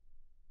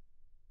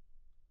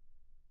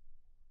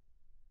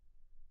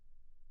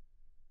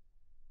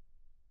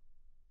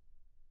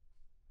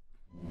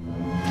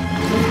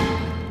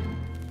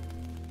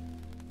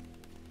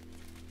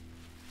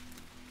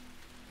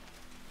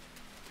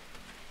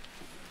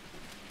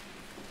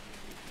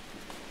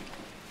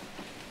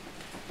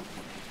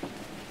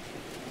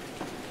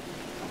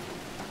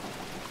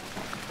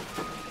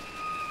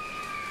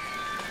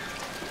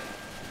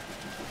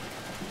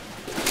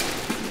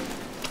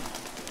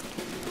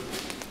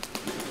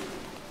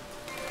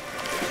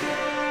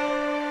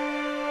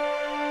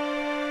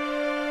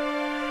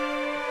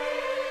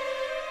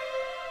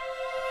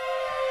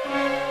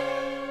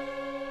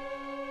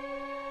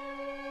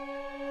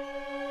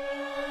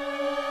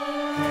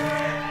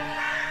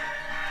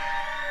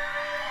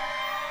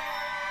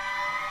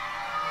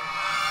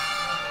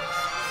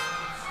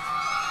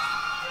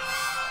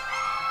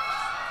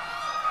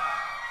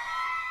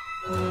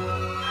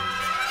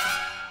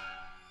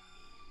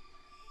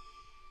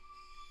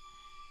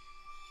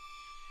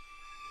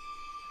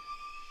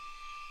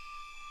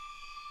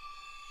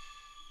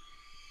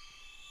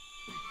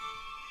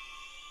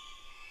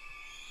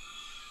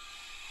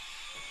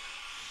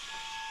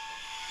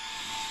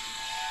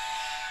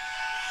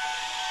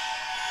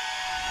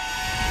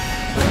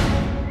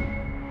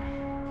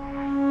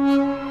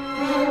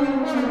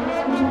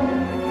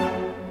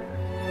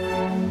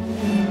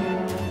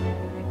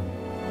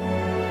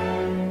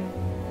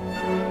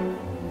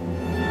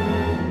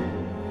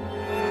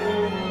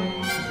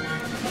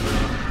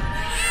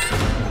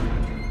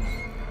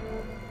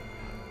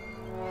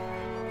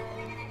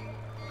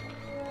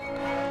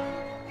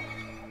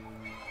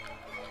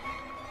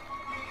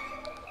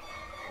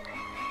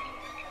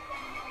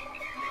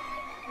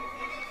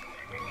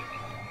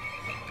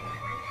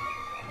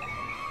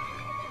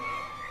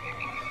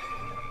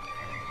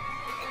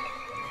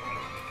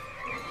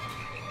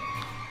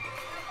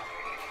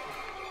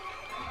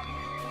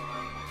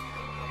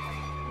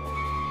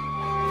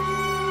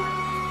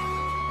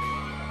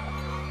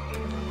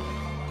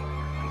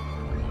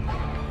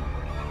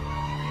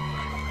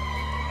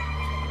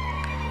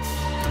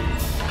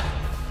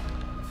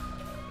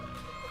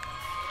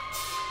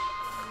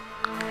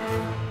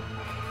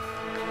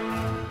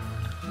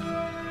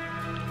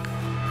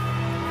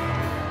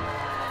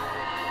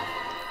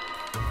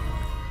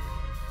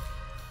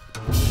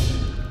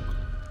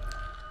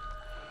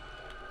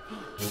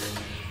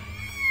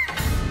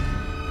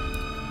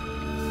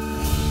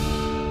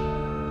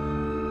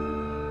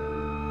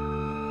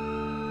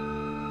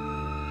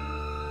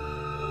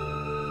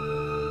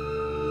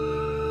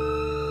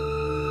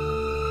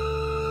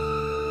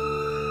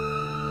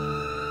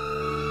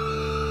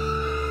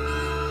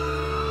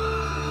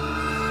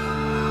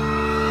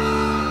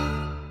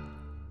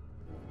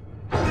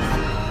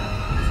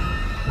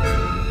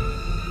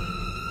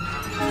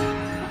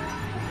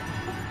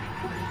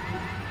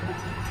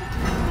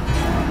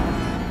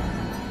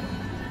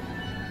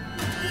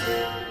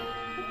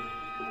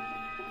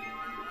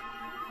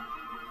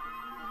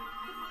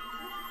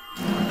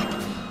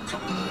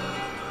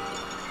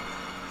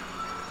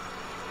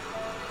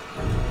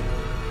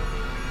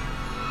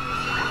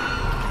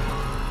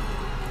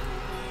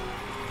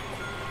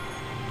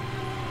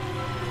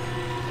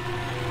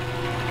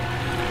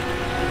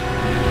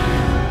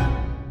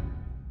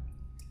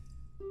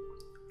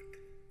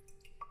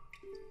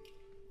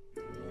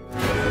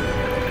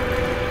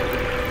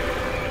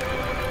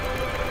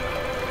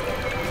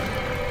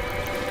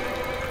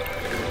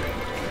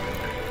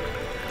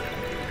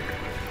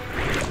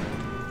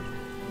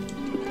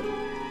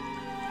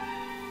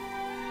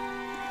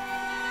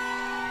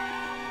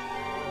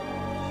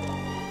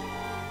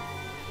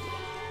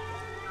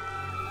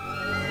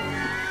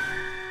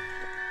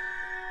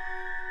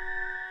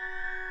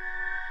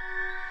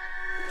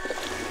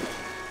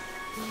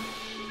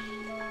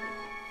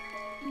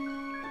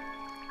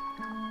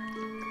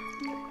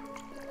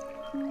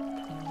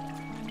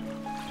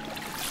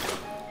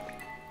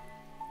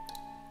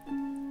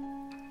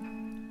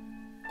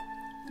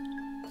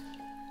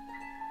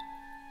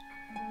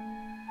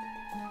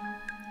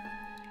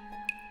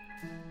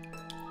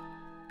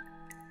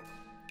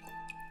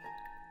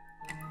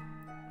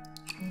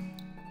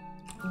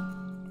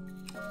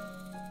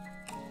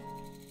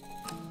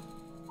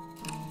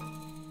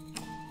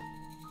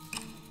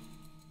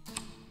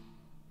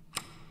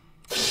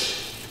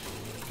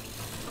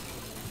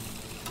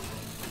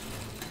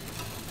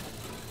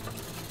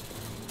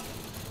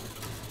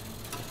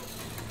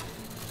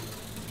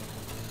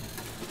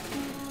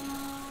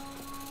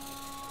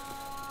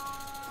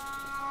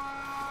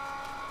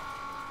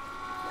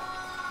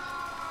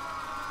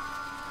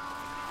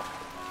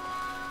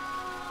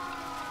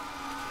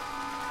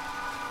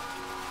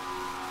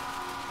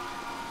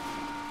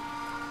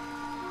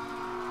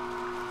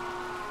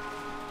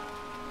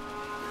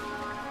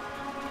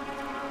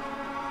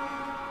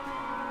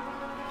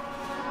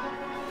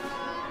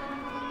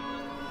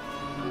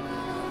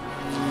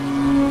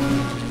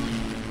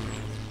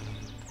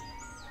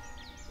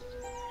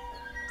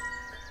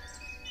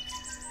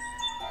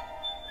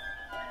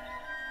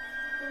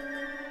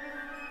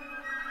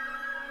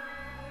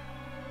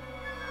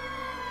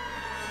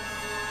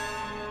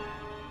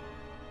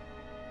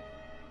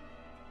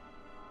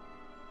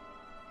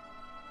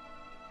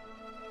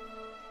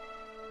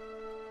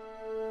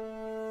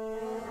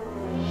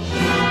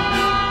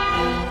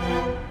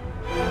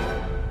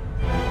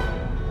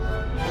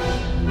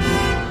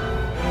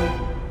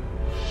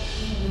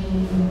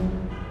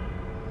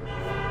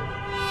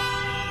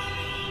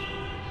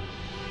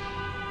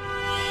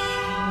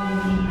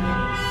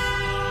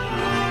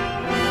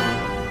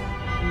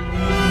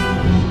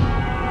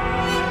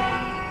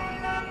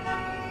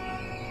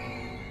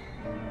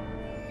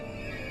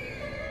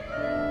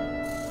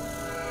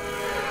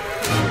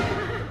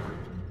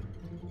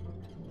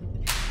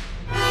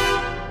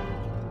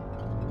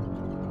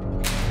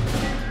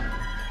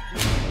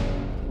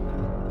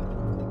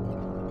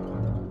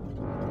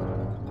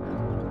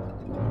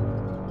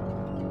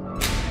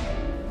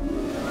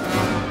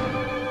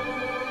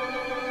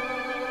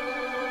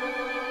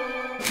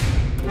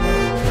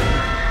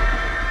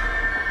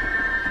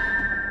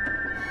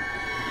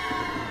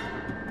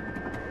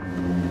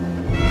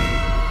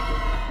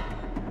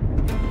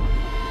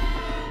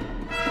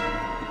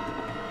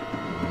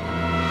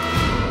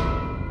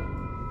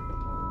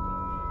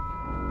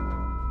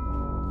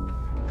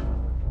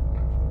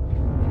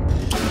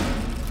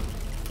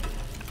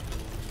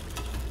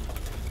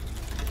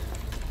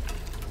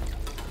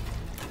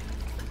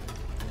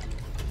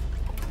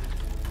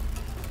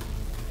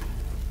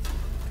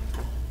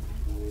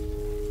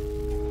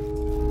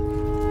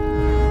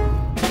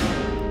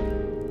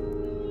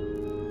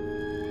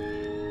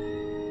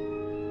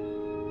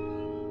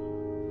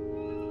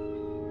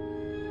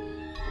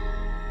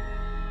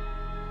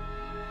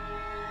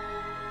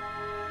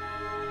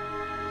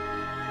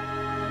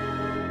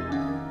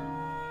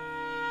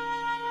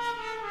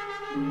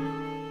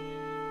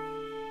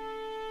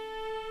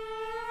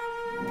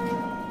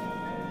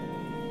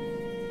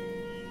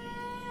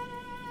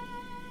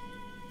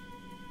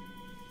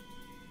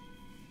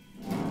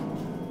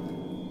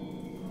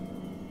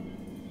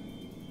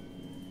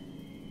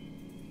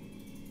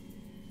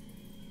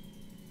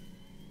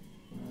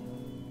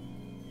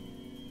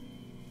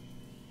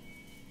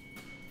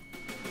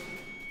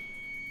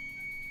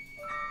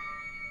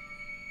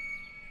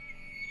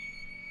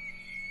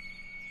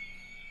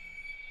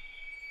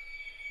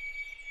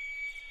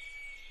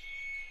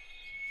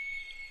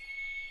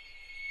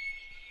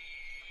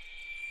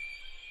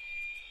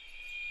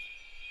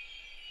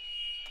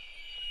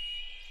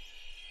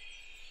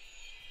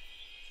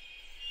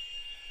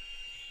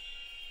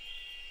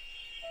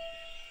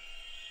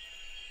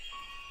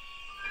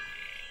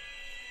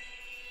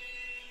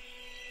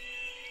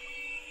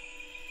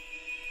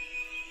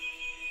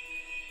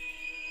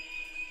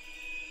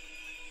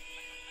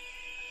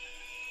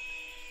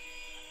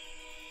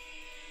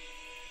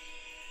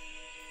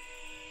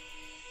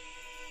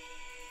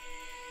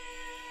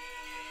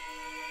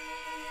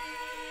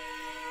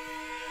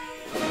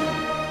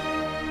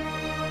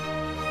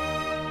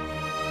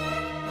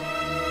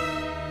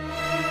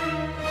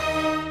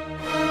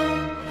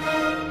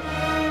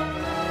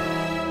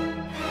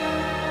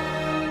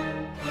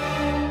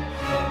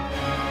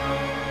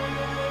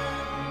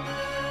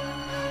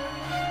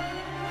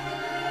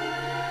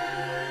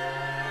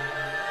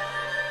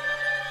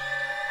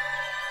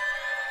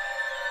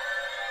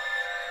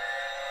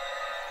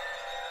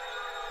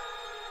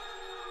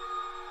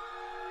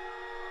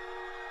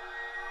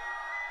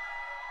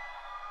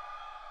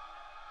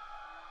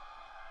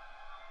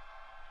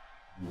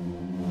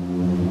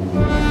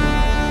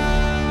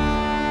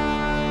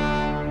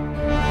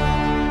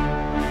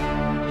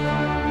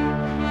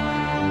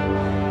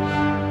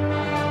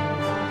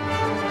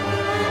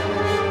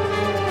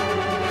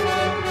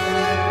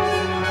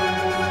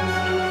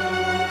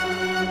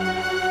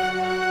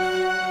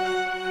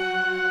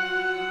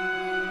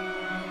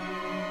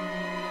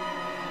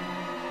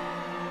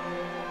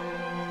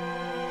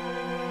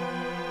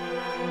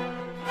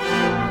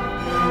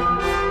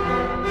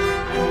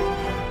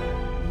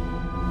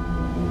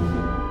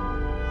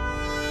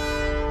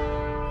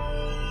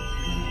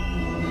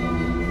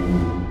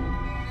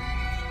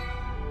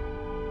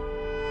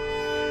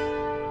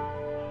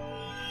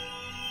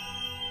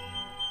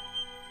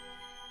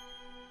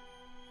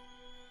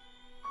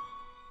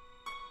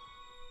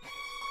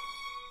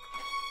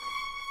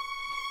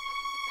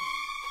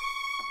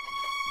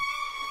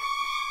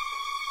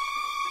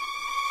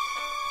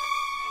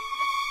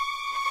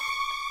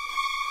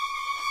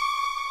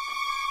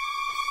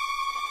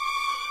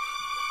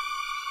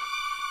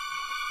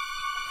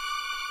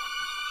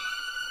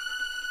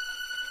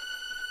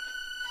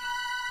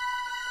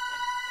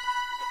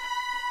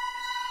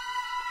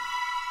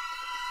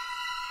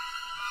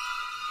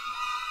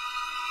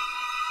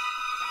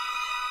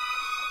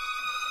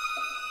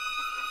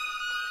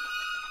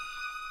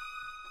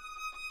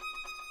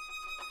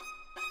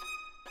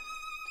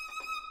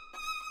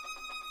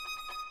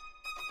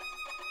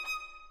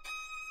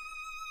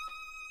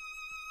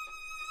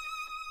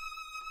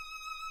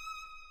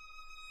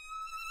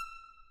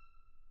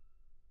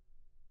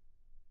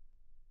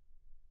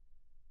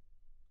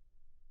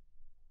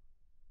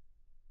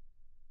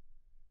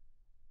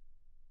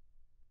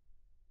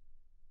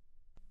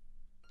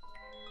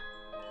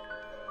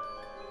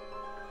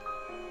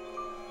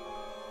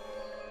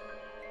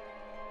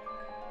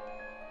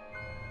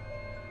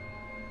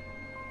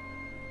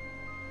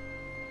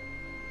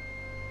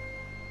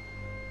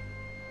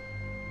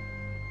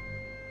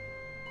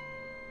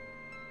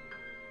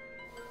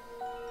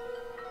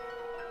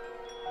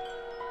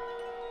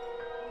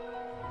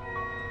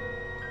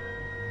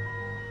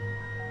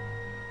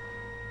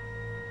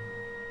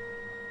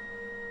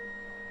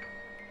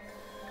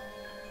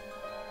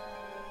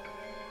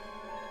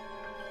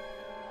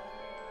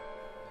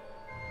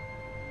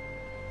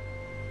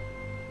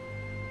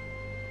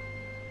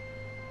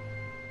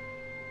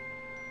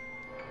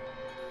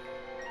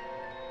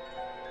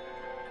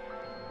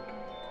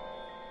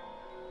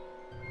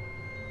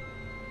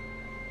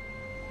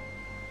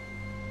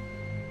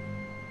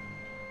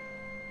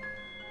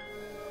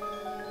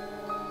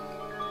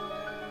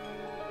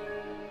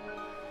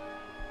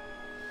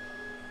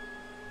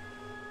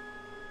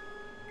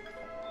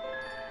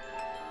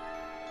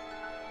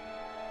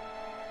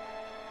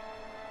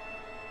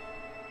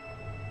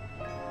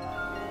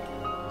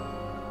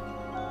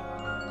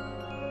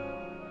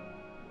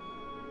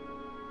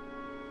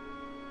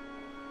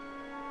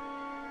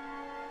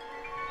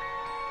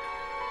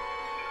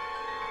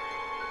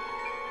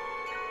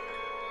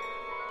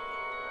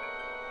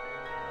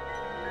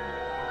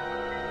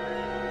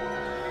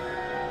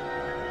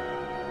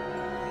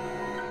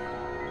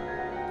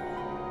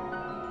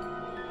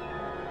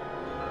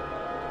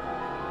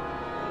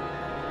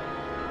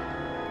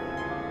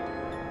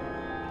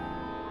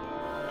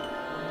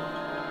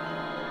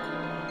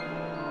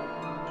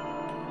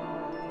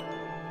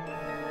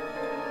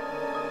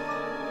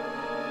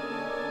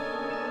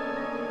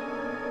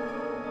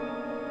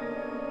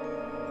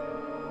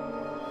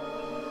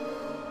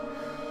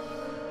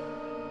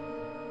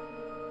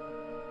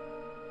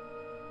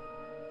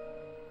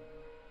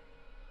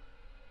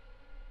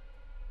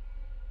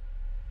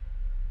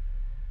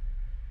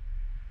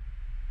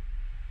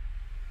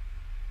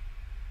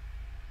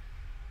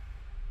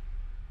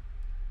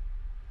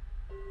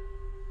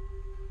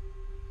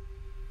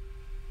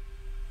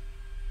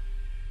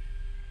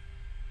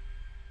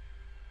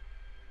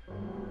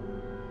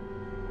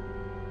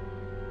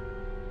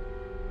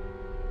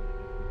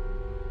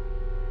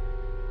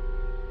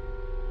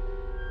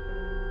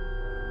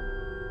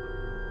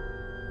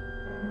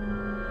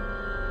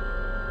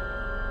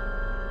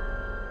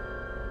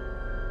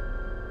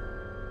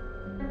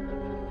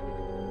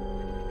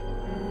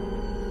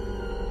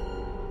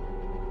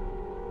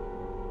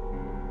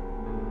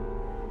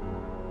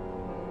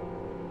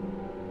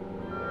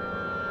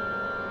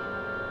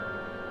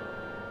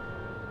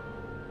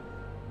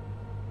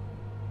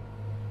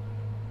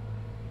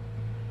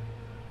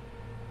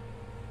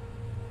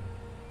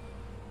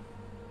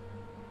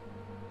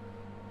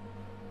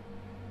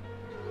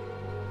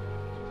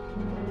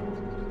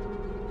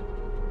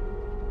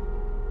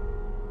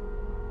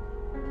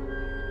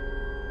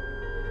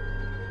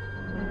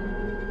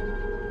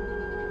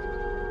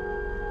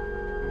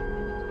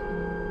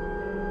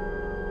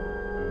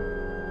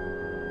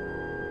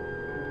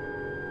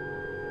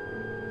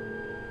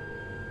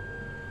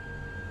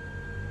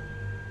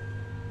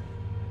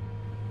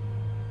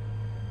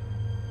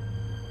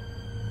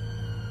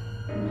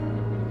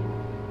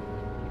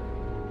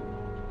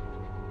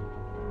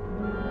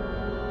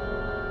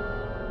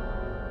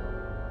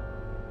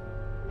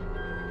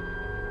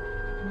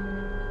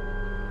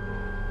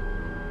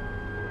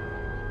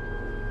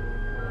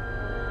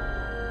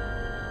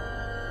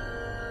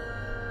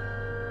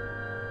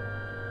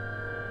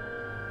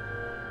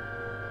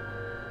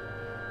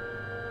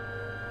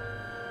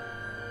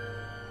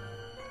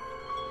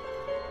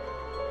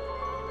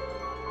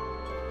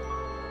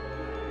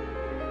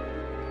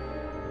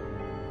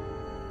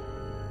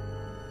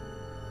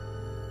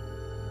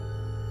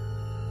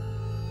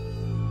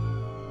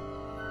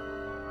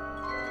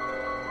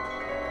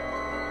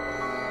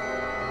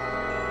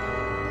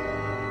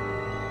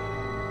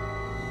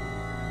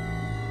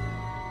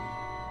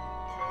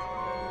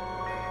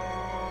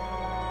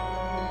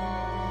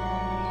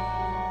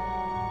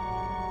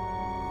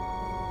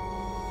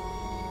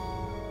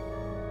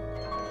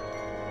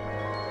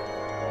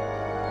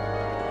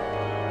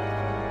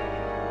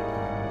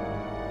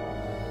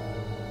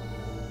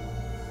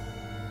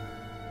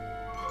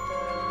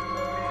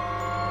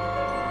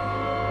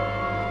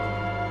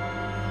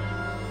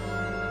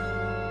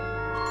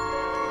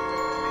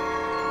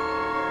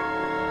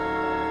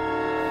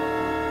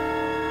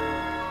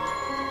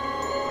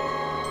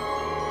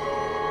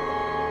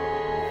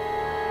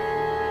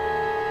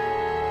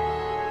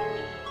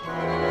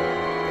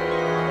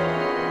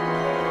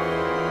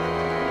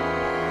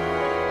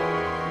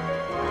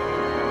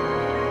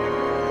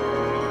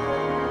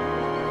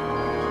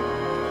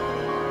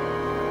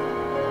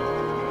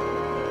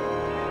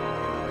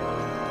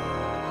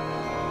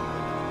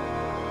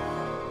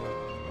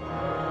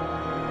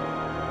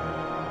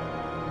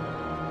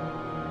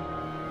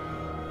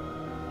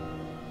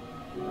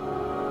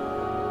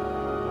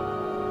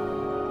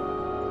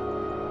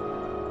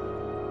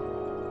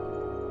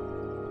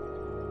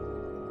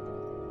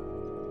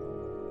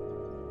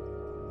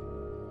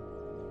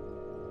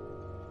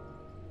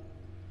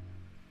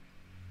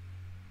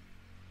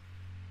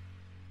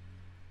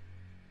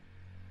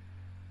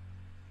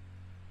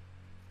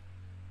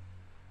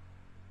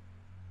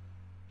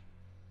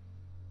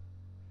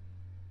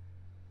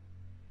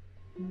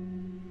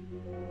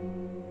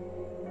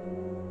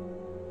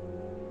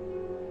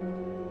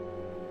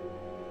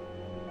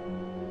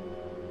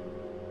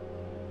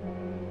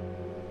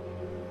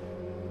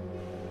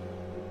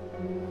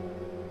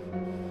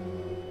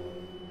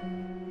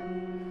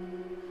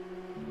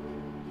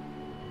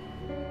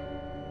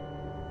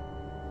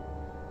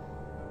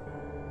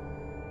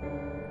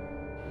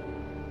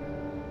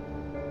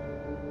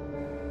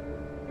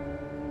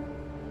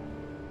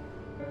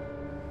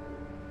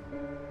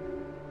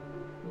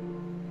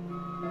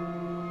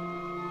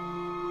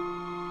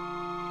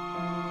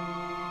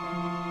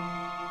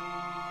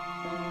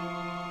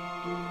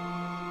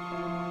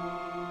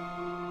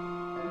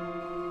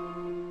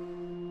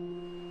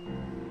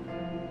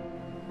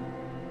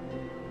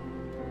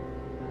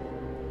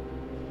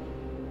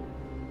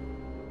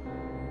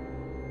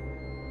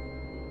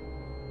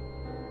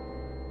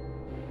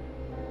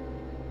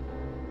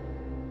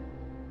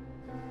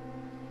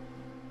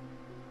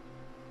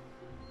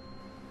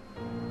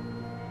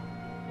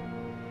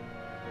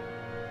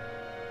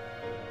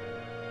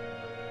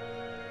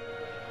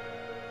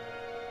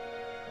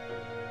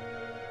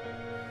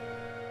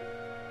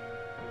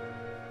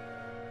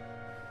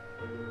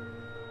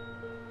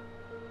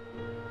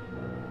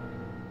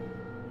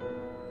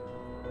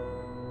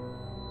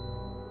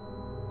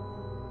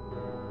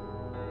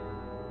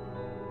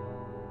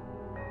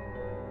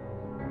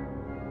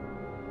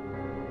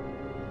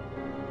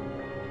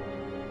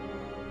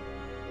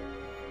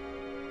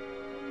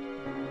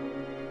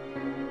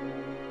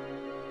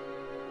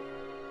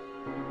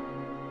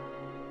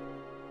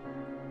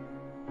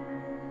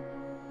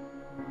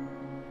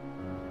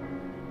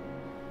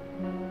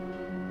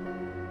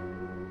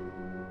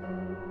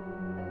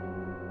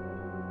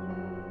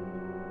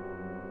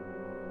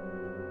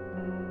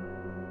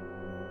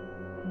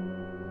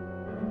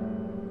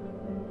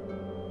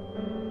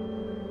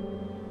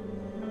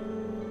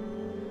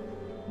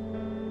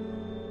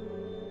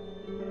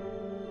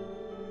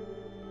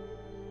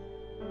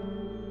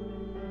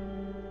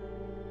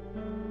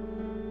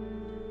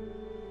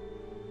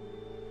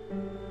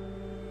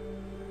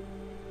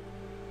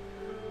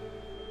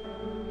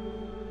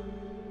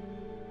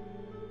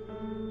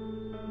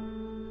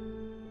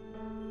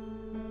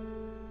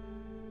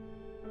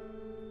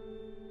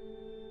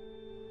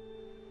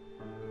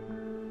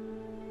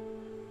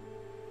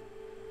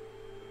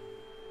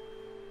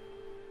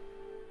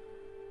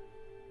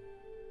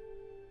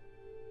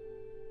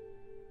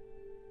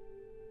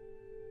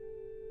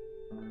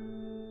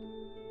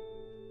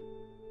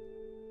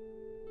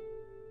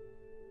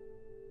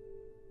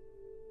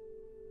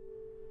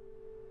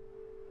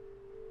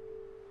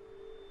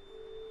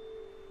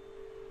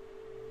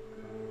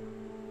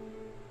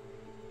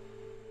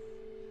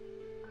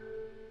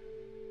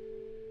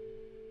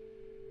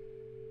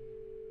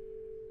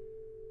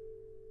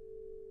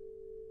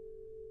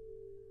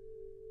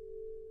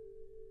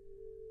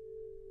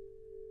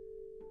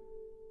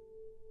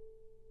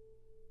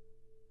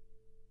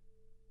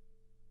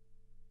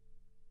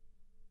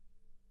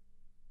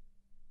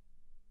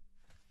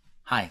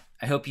 Hi,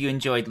 I hope you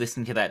enjoyed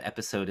listening to that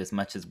episode as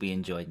much as we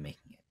enjoyed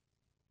making it.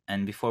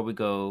 And before we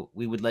go,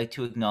 we would like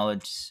to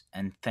acknowledge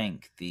and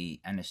thank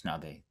the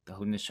Anishinaabe, the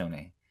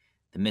Haudenosaunee,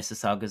 the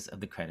Mississaugas of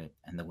the Credit,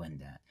 and the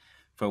Wendat,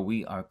 for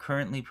we are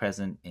currently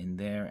present in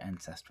their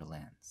ancestral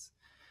lands.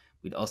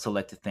 We'd also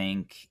like to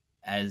thank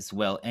as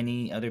well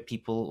any other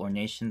people or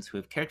nations who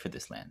have cared for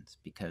this land,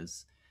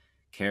 because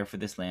care for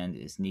this land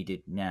is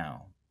needed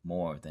now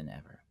more than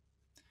ever.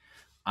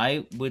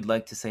 I would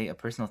like to say a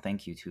personal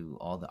thank you to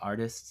all the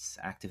artists,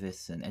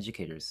 activists, and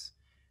educators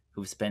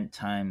who've spent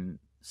time,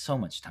 so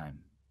much time,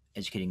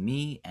 educating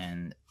me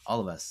and all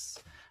of us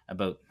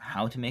about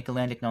how to make a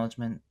land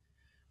acknowledgement,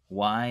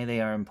 why they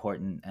are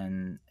important,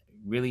 and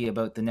really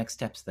about the next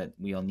steps that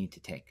we all need to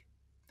take.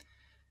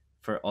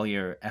 For all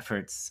your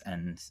efforts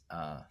and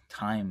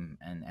time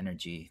and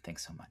energy,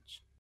 thanks so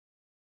much.